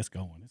like, oh, yeah, it's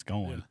going.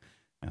 Yeah.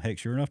 And heck,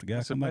 sure enough, the guy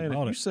I said, come back man, and if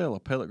bought you it. sell a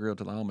pellet grill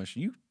to the Amish,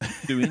 you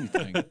do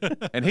anything.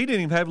 And he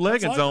didn't even have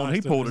leggings like on. He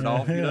ice pulled it to-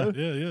 off, you Yeah. know.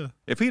 Yeah.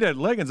 If he'd had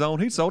leggings on,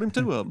 he'd sold him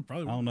 2 of them.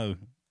 Probably I don't know.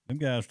 Them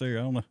guys there,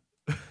 I don't know.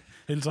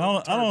 It's I on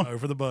don't- the I don't- turbo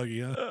for the buggy,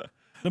 huh?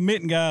 The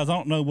Mitten guys, I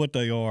don't know what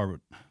they are, but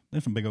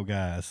they're some big old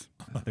guys.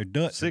 They're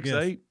Dutch. I guess.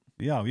 6'8".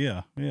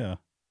 Yeah.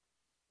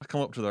 I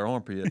come up to their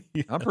armpit.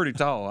 I'm pretty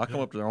tall. I come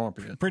up to their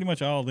armpit. Pretty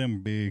much all of them are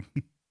big.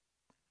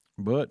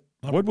 But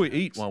what'd we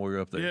eat while we were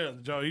up there? Yeah.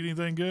 Did y'all eat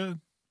anything good?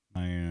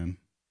 Man.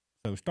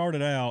 So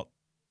started out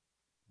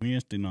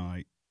Wednesday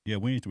night. Yeah,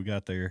 Wednesday we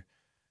got there.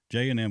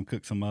 Jay and them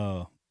cooked some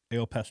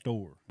El Pastor,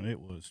 and it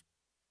was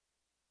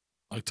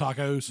Like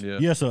tacos? Yeah.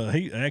 yes.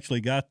 He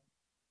actually got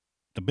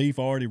the beef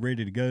already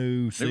ready to go,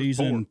 It was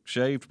seasoned. pork,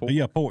 shaved pork.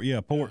 Yeah, pork.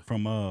 Yeah, pork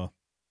from I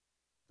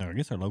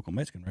guess our local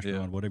Mexican restaurant,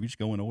 Yeah. or whatever. You just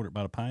go and order it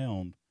by the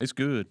pound. It's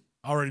good.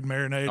 Already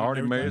marinated.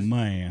 Already and everything?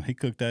 Man, he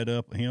cooked that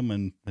up. Him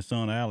and his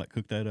son Alec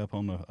cooked that up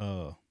on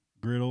the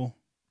griddle.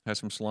 Had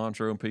some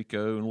cilantro and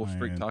pico and little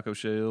street Man. taco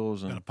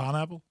shells. Got And a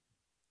pineapple?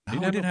 He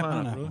No, didn't we didn't have have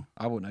pineapple. really?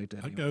 I wouldn't eat that.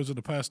 That anyway. goes in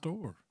the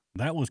pastor.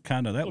 That was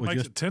kind of that What was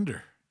makes just it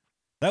tender?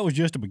 that was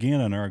just the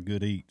beginning of our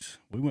good eats.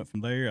 We went from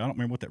there. I don't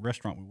remember what that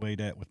restaurant we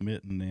waited at with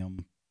Mitten and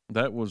them.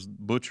 That was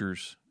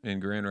Butcher's in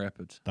Grand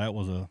Rapids. That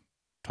was a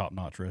top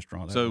notch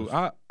restaurant. That So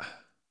was-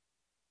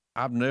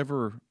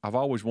 I've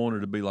always wanted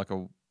to be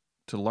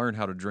to learn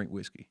how to drink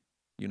whiskey,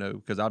 you know,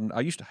 because I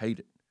used to hate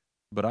it,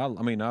 but I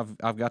mean I've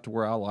got to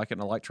where I like it,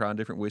 and I like trying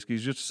different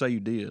whiskeys. Just to say you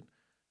did,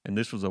 and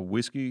this was a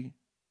whiskey.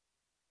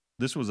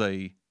 This was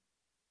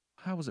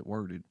how was it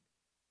worded?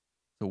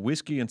 The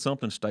whiskey and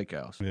something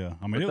steakhouse. yeah,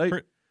 I mean But it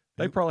was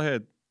They probably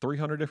had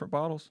 300 different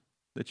bottles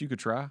that you could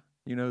try.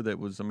 You know, that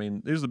was, I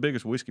mean, it was the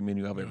biggest whiskey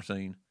menu I've ever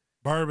seen.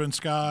 Bourbon,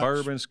 scotch.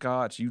 Bourbon,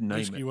 scotch, you name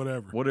whiskey, it.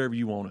 whatever.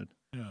 You wanted.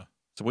 Yeah.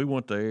 So we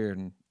went there,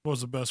 and What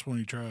was the best one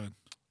you tried?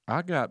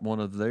 I got one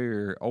of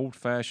their old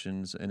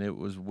fashions, and it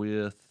was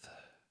with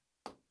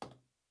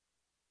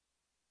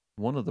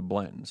one of the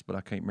Blantons, but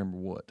I can't remember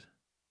what.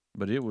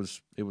 But it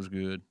was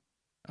good.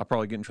 I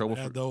probably get in trouble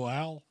for Had the old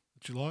owl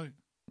that you like?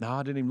 No,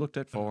 I didn't even look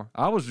that far.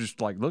 I was just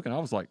like looking. I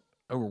was like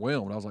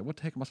overwhelmed. I was like, what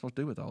the heck am I supposed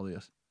to do with all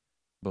this?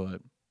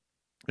 But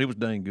it was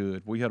dang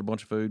good. We had a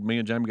bunch of food. Me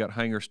and Jamie got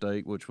hanger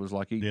steak, which was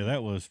like eating. yeah,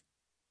 that was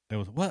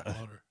what?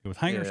 Water. It was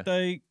hanger Yeah.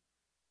 steak,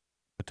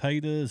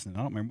 potatoes, and I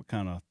don't remember what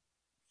kind of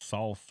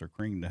sauce or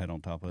cream they had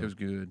on top of it. It was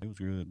good. It was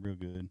good, real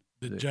good.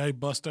 Did Yeah. Jay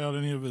bust out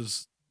any of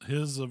his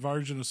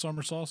version of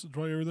summer sausage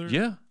while you were there?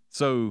 Yeah.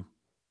 So,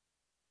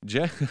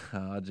 Jay,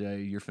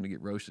 Jay, you're finna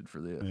get roasted for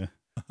this.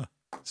 Yeah.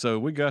 So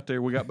we got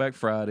there. We got back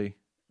Friday,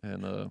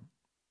 and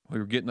we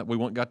were getting up. We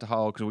got to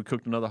hog because we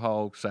cooked another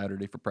hog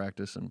Saturday for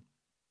practice, and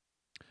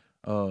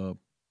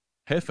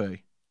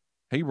Hefe,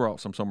 he brought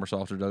some summer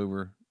sausage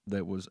over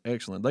that was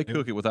excellent. They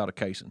cook it without a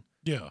casing.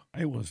 Yeah.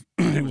 It was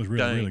it was really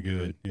Dang really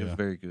good. It was Yeah.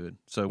 very good.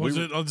 So Was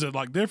it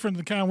like different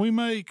than the kind we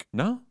make?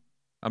 No,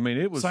 I mean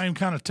it was Same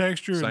kind of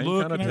texture Same and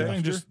look kind of and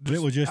everything? texture. But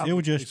it was just out it of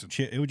was the just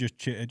casing.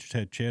 it just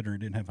had cheddar. It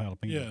didn't have jalapeno.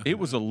 Yeah. It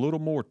was a little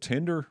more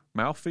tender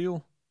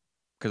mouthfeel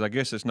because I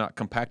guess it's not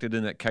compacted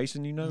in that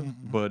casing, you know.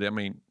 Mhm. But I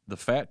mean, the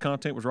fat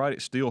content was right.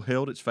 It still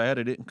held its fat.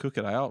 It didn't cook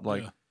it out.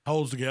 Like Yeah.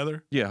 Holds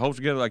together? Yeah, holds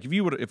together. Like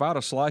if I'd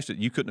have sliced it,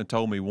 you couldn't have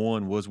told me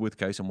one was with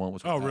case and one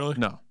was without. Oh, really?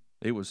 No,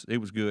 it was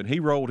good.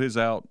 He rolled his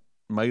out,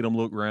 made them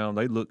look round.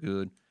 They look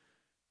good.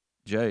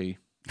 Jay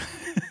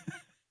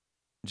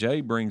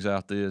brings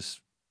out this,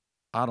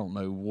 I don't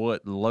know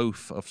what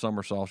loaf of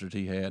summer sausage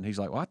he had. And he's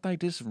like, well, I think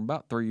this is from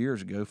about 4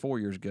 years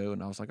ago.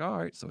 And I was like, all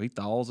right. So he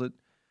thaws it.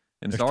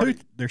 And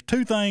there's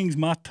two things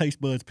my taste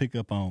buds pick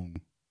up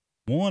on.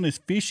 One is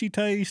fishy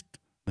taste.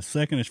 The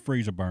second is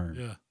freezer burn.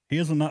 Yeah.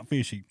 His are not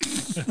fishy.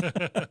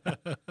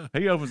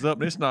 He opens up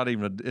and it's not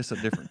even it's a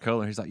different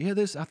color. He's like, yeah,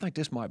 I think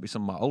this might be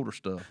some of my older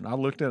stuff. And I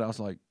looked at it, I was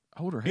like,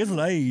 older? His is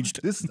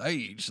aged. This is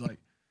aged. Like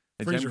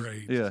freezer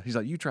aged. Yeah. He's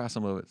like, you try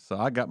some of it. So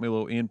I got me a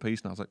little end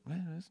piece and I was like,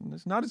 man,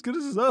 it's not as good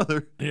as his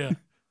other. Yeah.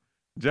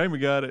 Jamie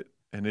got it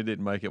and it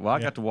didn't make it. Well, I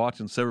got to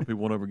watch and several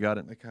people went over and got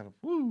it and they kind of,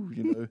 woo,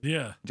 you know.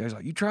 Yeah. Jay's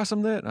like, you try some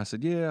of that? And I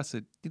said, yeah. I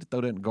said, you need to throw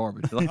that in the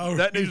garbage. Like, Oh,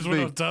 that needs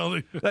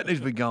to that needs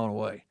to be gone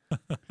away.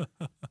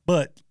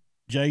 But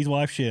Jay's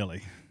wife,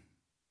 Shelly,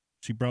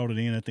 she brought it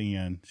in at the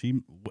end.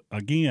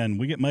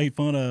 We get made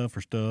fun of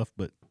for stuff,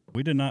 but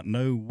we did not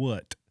know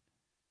what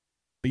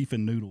beef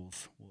and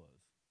noodles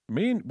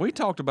was. We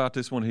talked about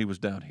this when he was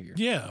down here.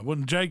 Yeah,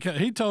 when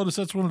he told us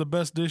that's one of the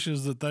best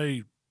dishes that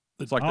they.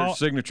 It's like their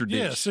signature dish.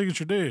 Yeah,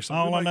 signature dish. Like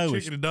all I know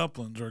chicken and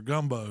dumplings or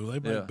gumbo. They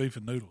make beef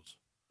and noodles.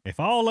 If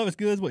all of it's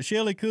good as what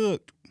Shelly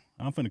cooked,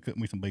 I'm finna cook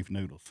me some beef and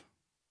noodles.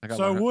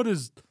 So what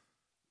is?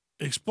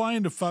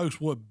 Explain to folks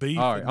what beef.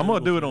 All right, I'm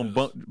gonna do it on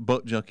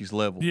Buck Junkies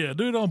level. Yeah,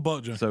 do it on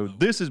Buck Junkies. So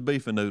this is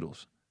beef and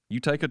noodles. You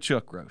take a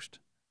chuck roast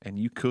and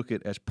you cook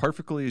it as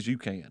perfectly as you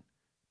can,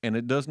 and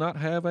it does not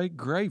have a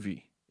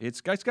gravy. It's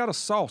got a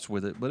sauce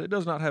with it, but it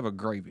does not have a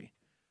gravy.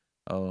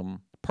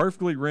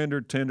 Perfectly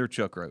rendered tender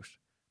chuck roast.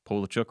 Pull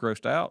the chuck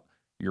roast out.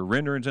 Your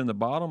rendering's in the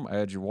bottom.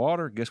 Add your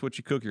water. Guess what?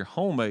 You cook your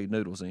homemade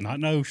noodles in.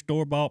 Not no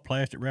store-bought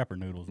plastic wrapper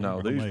noodles.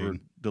 No, these were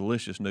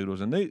delicious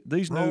noodles, and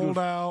these rolled noodles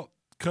out.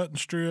 Cutting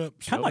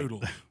strips,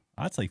 noodles.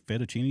 I'd say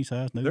fettuccine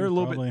size noodles. They're a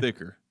little bit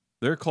thicker.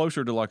 They're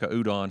closer to like a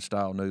udon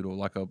style noodle,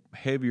 like a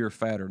heavier,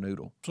 fatter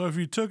noodle. So if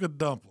you took a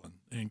dumpling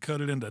and cut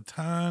it into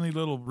tiny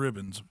little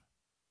ribbons,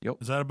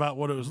 is that about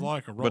what it was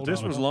like? But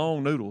this was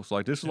long noodles.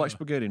 Like this is like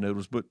spaghetti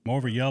noodles, but more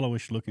of a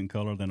yellowish looking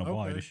color than a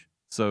whitish.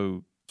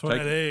 So it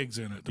had eggs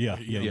in it. Yeah,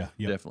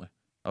 definitely.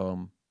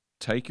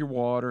 Take your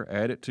water,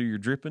 add it to your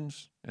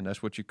drippings, and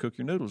that's what you cook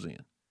your noodles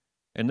in.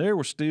 And there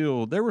was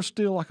still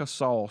like a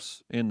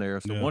sauce in there.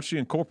 So once you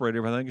incorporate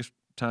everything, it's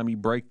time you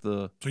break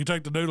the. So you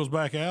take the noodles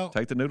back out.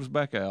 Take the noodles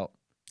back out.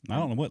 I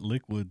don't know what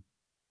liquid.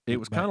 It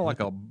was kind of like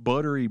a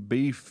buttery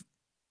beef,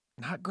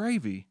 not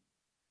gravy.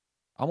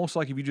 Almost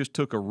like if you just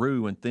took a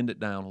roux and thinned it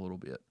down a little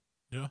bit.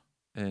 Yeah.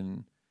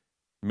 And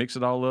mix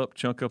it all up,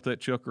 chunk up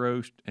that chuck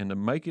roast, and to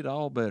make it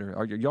all better,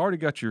 you already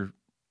got your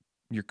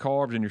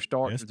carbs and your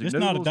starch. It's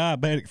not a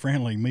diabetic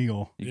friendly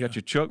meal. You got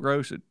your chuck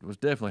roast. It was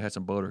definitely had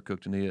some butter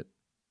cooked in it.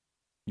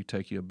 You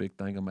take you a big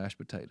thing of mashed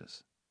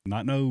potatoes.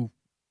 Not no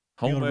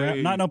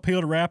homemade, not no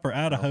peeled wrapper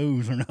out of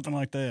hose or nothing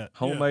like that.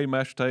 Homemade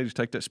mashed potatoes.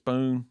 Take that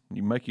spoon.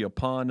 You make you a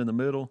pond in the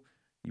middle.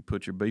 You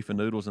put your beef and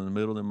noodles in the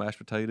middle of the mashed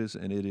potatoes,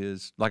 and it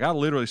is like I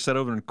literally sat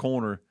over in the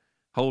corner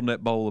holding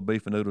that bowl of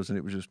beef and noodles, and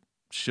it was just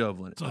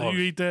shoveling it. So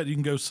you eat that, you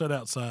can go sit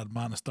outside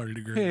minus 30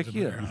 degrees. Heck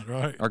yeah, there,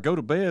 right? Or go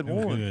to bed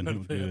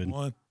warm.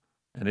 Good.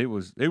 And it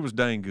was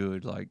dang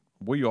good. Like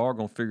we are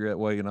gonna figure that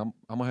way, and I'm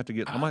gonna have to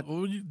get.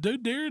 Well, you do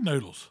dairy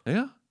noodles.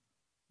 Yeah.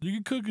 You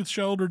can cook it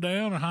shoulder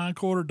down or hind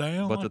quarter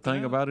down. But the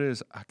thing about it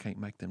is, I can't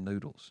make them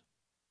noodles.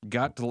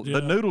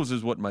 The noodles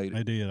is what made it.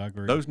 They did. I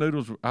agree. Those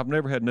noodles, I've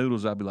never had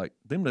noodles. I'd be like,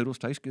 them noodles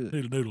taste good.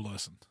 Need a noodle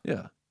lesson.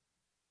 Yeah.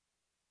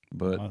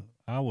 But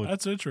I would.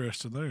 That's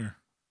interesting there.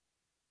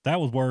 That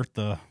was worth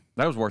the.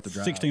 That was worth the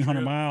drive. 1,600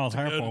 miles.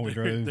 How far we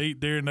drove? To eat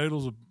dairy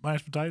noodles with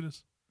mashed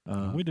potatoes.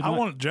 We did.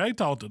 Jay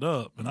talked it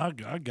up, and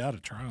I got to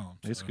try them.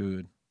 So. It's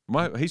good.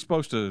 He's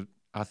supposed to.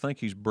 I think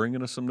he's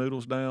bringing us some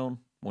noodles down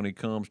when he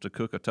comes to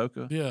cook a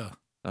toka. Yeah.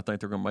 I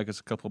think they're going to make us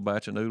a couple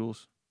batch of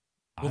noodles.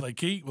 Will they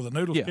keep? Will the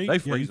noodles keep? They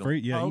freeze them.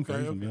 Yeah, you can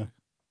freeze them, yeah.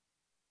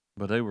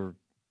 But they were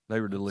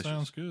delicious.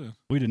 Sounds good.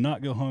 We did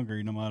not go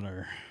hungry no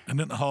matter. And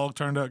then the hog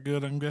turned out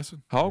good, I'm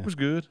guessing? Hog was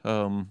good.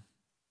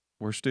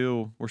 We're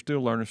still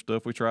learning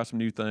stuff. We try some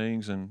new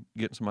things and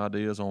getting some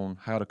ideas on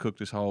how to cook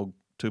this hog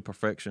to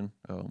perfection.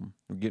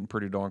 We're getting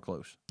pretty darn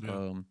close.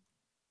 Yeah.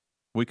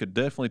 We could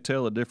definitely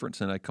tell a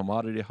difference in a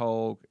commodity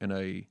hog and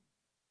a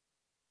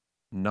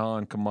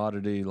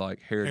non-commodity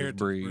like heritage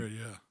breed.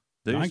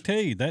 Yeah. I can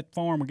tell you that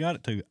farm we got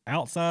it to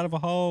outside of a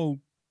hog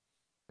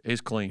is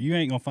clean. You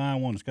ain't gonna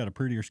find one that's got a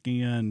prettier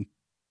skin,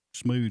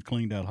 smooth,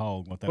 cleaned out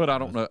hog. But I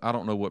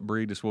don't know what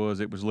breed this was.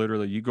 It was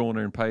literally you go in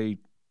there and pay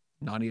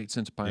 98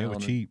 cents a pound. It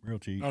was cheap, real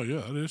cheap. Oh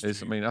yeah, it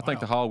is. I mean, I think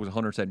the hog was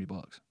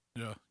 $170.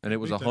 Yeah, and it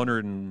was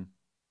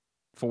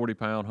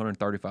 140-pound,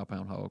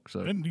 135-pound hog. So,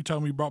 and you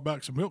told me you brought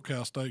back some milk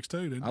cow steaks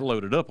too, didn't you? I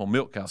loaded up on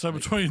milk cow. So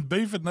steaks. Between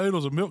beef and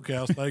noodles and milk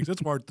cow steaks,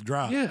 it's worth the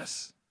drive.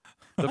 Yes.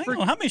 How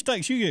many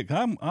steaks you get?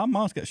 I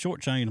almost got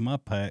shortchanged in my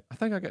pack. I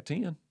think I got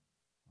 10. I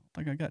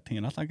think I got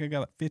 10. I think I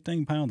got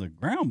 15 pounds of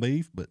ground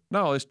beef, but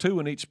no, it's 2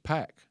 in each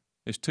pack.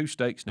 It's 2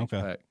 steaks in each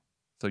pack.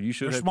 So you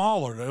should They're have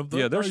smaller.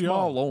 they're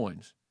small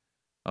loins.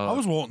 I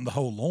was wanting the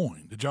whole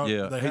loin. Did y'all?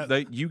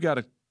 Yeah, you got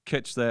to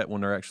catch that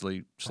when they're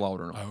actually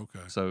slaughtering them. Oh,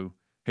 okay. So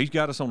he's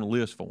got us on the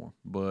list for him,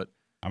 but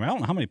I mean, I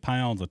don't know how many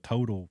pounds of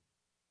total.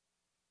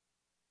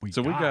 We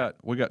got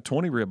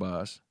 20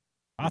 ribeyes.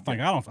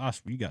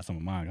 You got some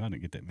of mine. I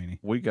didn't get that many.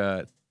 We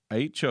got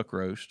 8 chuck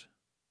roast.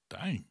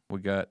 Dang. We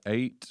got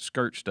 8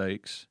 skirt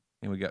steaks,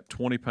 and we got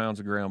 20 pounds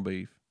of ground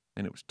beef,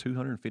 and it was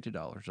 $250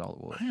 all it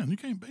was. Man, you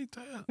can't beat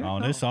that.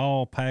 Oh, this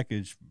all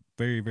packaged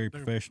very, very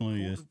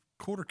professionally.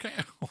 Quarter cow.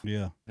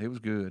 Yeah, it was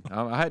good.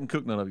 I hadn't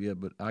cooked none of it yet,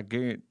 but I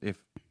guarantee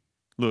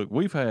look,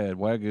 we've had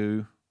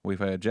Wagyu, we've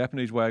had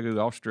Japanese Wagyu,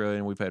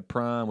 Australian, we've had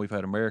Prime, we've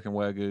had American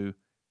Wagyu.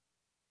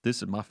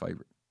 This is my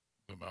favorite.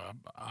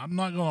 I'm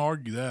not going to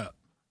argue that.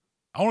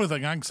 The only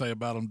thing I can say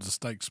about them is the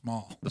steak's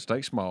small. The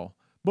steak's small,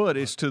 but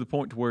it's to the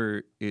point to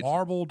where it's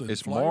marbled.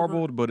 It's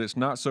marbled, but it's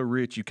not so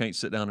rich you can't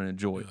sit down and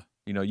enjoy it.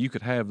 You know, you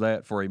could have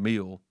that for a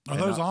meal. Are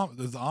those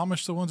is the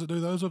Amish the ones that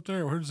do those up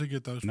there? Or where does he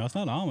get those? No, it's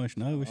not Amish.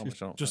 No, it's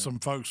just some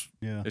folks.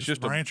 Yeah, it's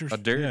just ranchers. A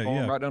dairy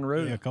farm right down the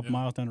road. Yeah, a couple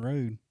miles down the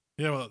road.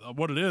 Yeah, well,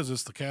 what it is,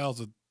 it's the cows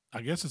that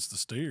I guess it's the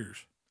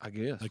steers. I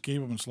guess they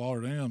keep them and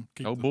slaughter them.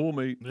 Bull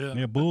meat.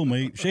 Yeah, bull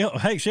meat.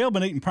 Shell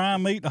been eating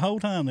prime meat the whole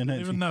time. Then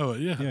didn't even know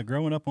it. Yeah,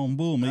 growing up on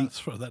bull meat.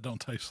 That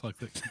don't taste like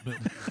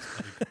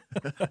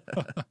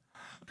that.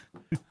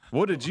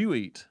 What did you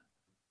eat?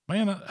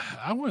 Man,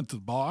 I went to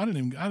the ball. I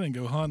didn't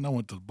go hunting. I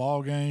went to the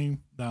ball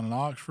game down in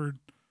Oxford.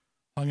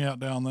 Hung out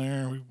down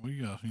there. We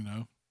did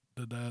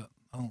that.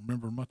 I don't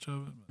remember much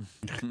of it,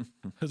 but it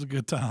was a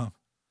good time.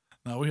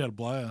 No, we had a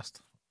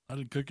blast. I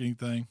didn't cook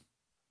anything.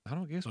 I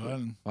don't guess.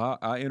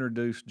 I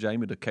introduced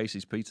Jamie to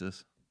Casey's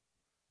Pizzas.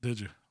 Did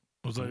you?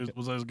 Was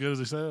that as good as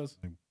he says?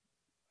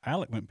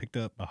 Alec went and picked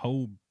up a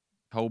whole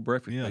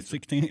breakfast. Yeah, pizza.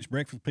 16-inch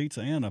breakfast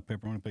pizza and a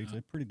pepperoni pizza.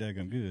 They're pretty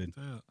daggone good.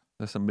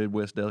 That's a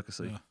Midwest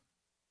delicacy. Yeah.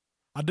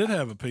 I did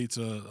have a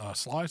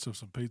slice of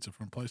some pizza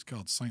from a place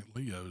called St.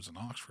 Leo's in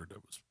Oxford. That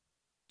was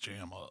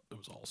jam up. It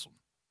was awesome.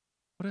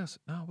 What else?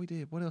 No, we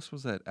did. What else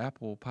was that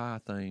apple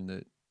pie thing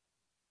that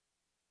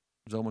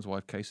Zolman's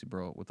wife Casey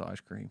brought with the ice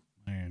cream?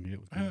 Man, it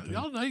was good.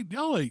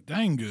 Y'all ate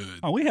dang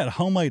good. Oh, we had a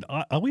homemade.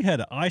 We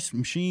had an ice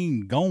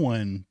machine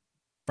going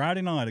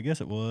Friday night. I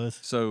guess it was.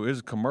 So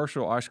it's a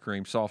commercial ice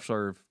cream, soft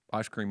serve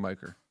ice cream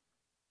maker.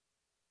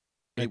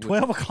 At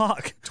 12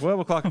 o'clock. 12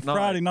 o'clock at night.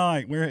 Friday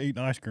night, we're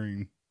eating ice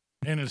cream.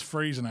 And it's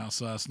freezing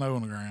outside, snow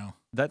on the ground.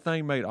 That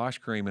thing made ice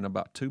cream in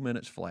about 2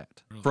 minutes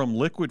flat from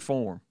liquid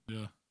form.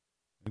 Yeah,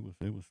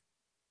 it was.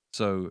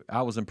 So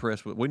I was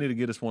impressed with. We need to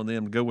get us one of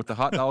them to go with the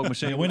hot dog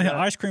machine. We had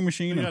ice cream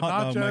machine and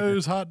hot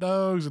nachos, hot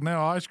dogs, and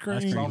now ice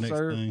cream. Ice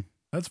cream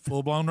That's a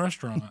full blown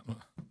restaurant.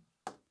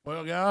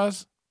 Well,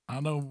 guys,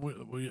 I know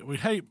we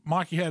hate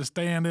Mikey had to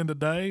stand in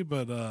today,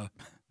 but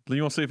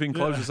you want to see if he can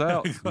close us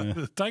out?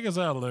 Take us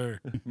out of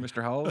there,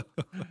 Mr. Hall.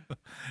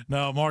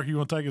 No, Mark, you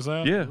want to take us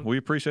out? Yeah, we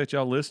appreciate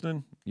y'all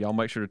listening. Y'all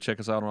make sure to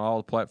check us out on all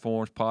the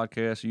platforms: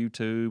 podcasts,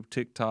 YouTube,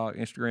 TikTok,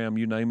 Instagram,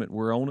 you name it.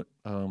 We're on it.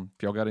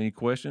 If y'all got any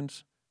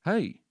questions,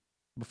 hey.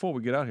 Before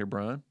we get out here,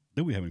 Brian,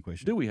 do we have any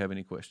questions? We do.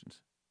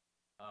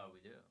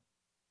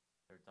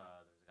 There's a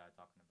guy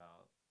talking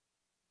about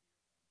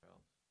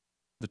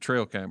the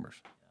trail cameras.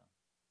 Yeah.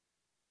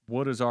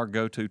 What is our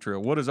go-to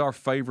trail? What is our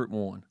favorite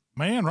one?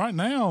 Man, right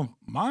now,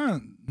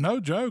 mine, no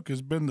joke,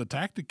 has been the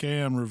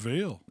Tacticam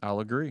Reveal.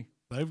 I'll agree.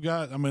 They've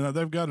got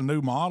a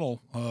new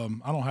model. I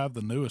don't have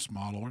the newest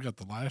model. I got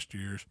the last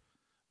year's.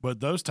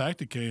 But those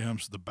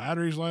Tacticams, the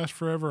batteries last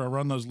forever. I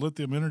run those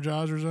lithium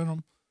energizers in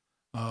them.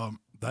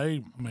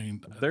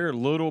 They're a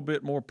little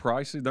bit more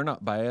pricey. They're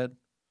not bad.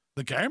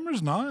 The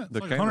camera's not. It's the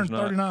like camera's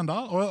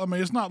 $139. Well, I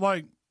mean, it's not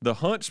like the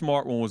Hunt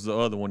Smart one was the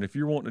other one. If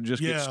you're wanting to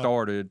just get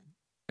started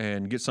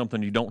and get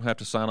something, you don't have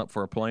to sign up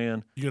for a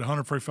plan. You get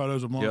 100 free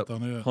photos a month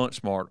on it. Hunt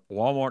Smart.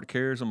 Walmart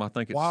carries them. I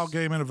think it's Wild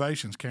Game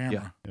Innovations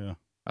camera. Yeah.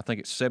 I think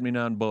it's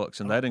 $79,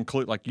 and that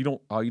includes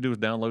all you do is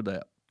download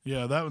that.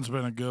 Yeah, that one's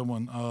been a good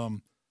one.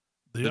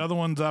 The other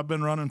ones I've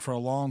been running for a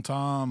long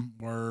time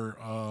were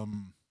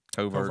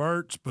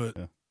coverts, but.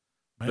 Yeah.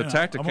 Man, the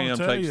Tacticam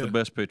takes the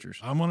best pictures.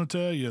 I'm going to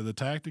tell you, the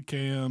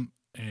Tacticam,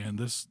 and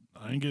this,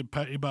 I ain't getting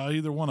paid by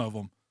either one of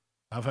them.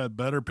 I've had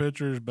better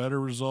pictures,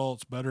 better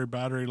results, better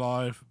battery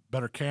life,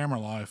 better camera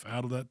life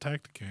out of that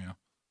Tacticam.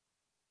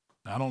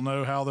 I don't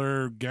know how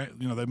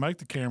they make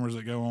the cameras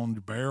that go on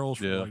the barrels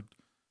for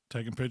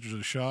taking pictures of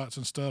the shots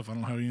and stuff. I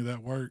don't know how any of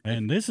that works.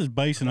 And this is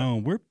basing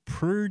on, we're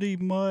pretty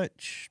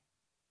much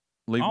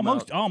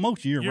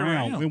almost year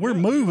round. I mean, we're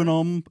moving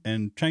them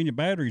and changing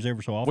batteries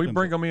every so often. We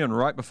bring them in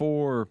right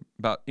before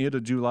about end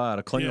of July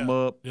to clean them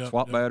up,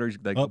 swap batteries.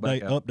 They go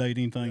back out. Update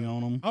anything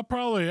on them.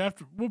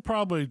 We'll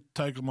probably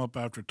take them up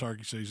after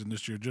turkey season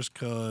this year, just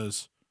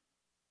because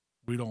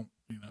we don't,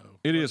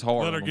 it is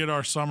hard. Let her get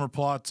our summer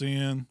plots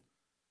in.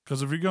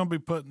 Because if you're going to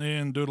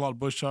be doing a lot of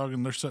bush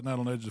hogging, they're sitting out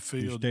on the edge of the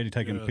field. You're steady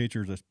taking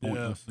pictures. That's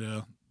pointless.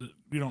 Yeah.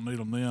 You don't need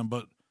them then,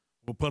 but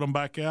we'll put them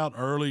back out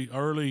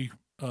early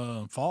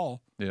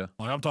fall. Yeah.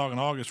 Like I'm talking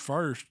August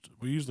 1st.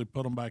 We usually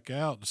put them back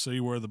out to see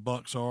where the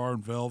bucks are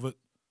and velvet.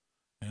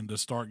 and to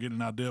start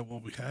getting an idea of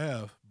what we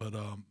have. But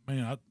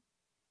man,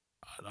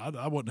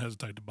 I wouldn't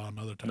hesitate to buy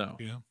another tank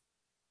again.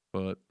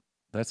 But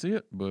that's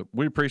it. But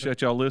we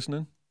appreciate y'all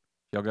listening.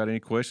 Y'all got any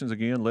questions,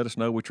 again, let us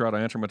know. We try to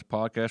answer them at the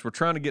podcast. We're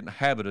trying to get in the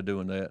habit of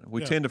doing that.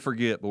 We tend to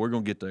forget, but we're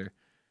going to get there.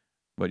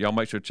 But y'all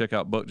make sure to check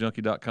out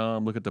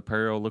buckjunkie.com, look at the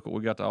apparel, look what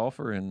we got to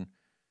offer, and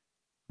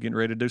getting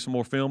ready to do some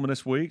more filming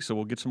this week, so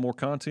we'll get some more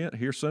content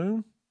here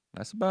soon.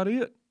 That's about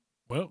it.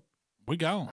 Well, we gone.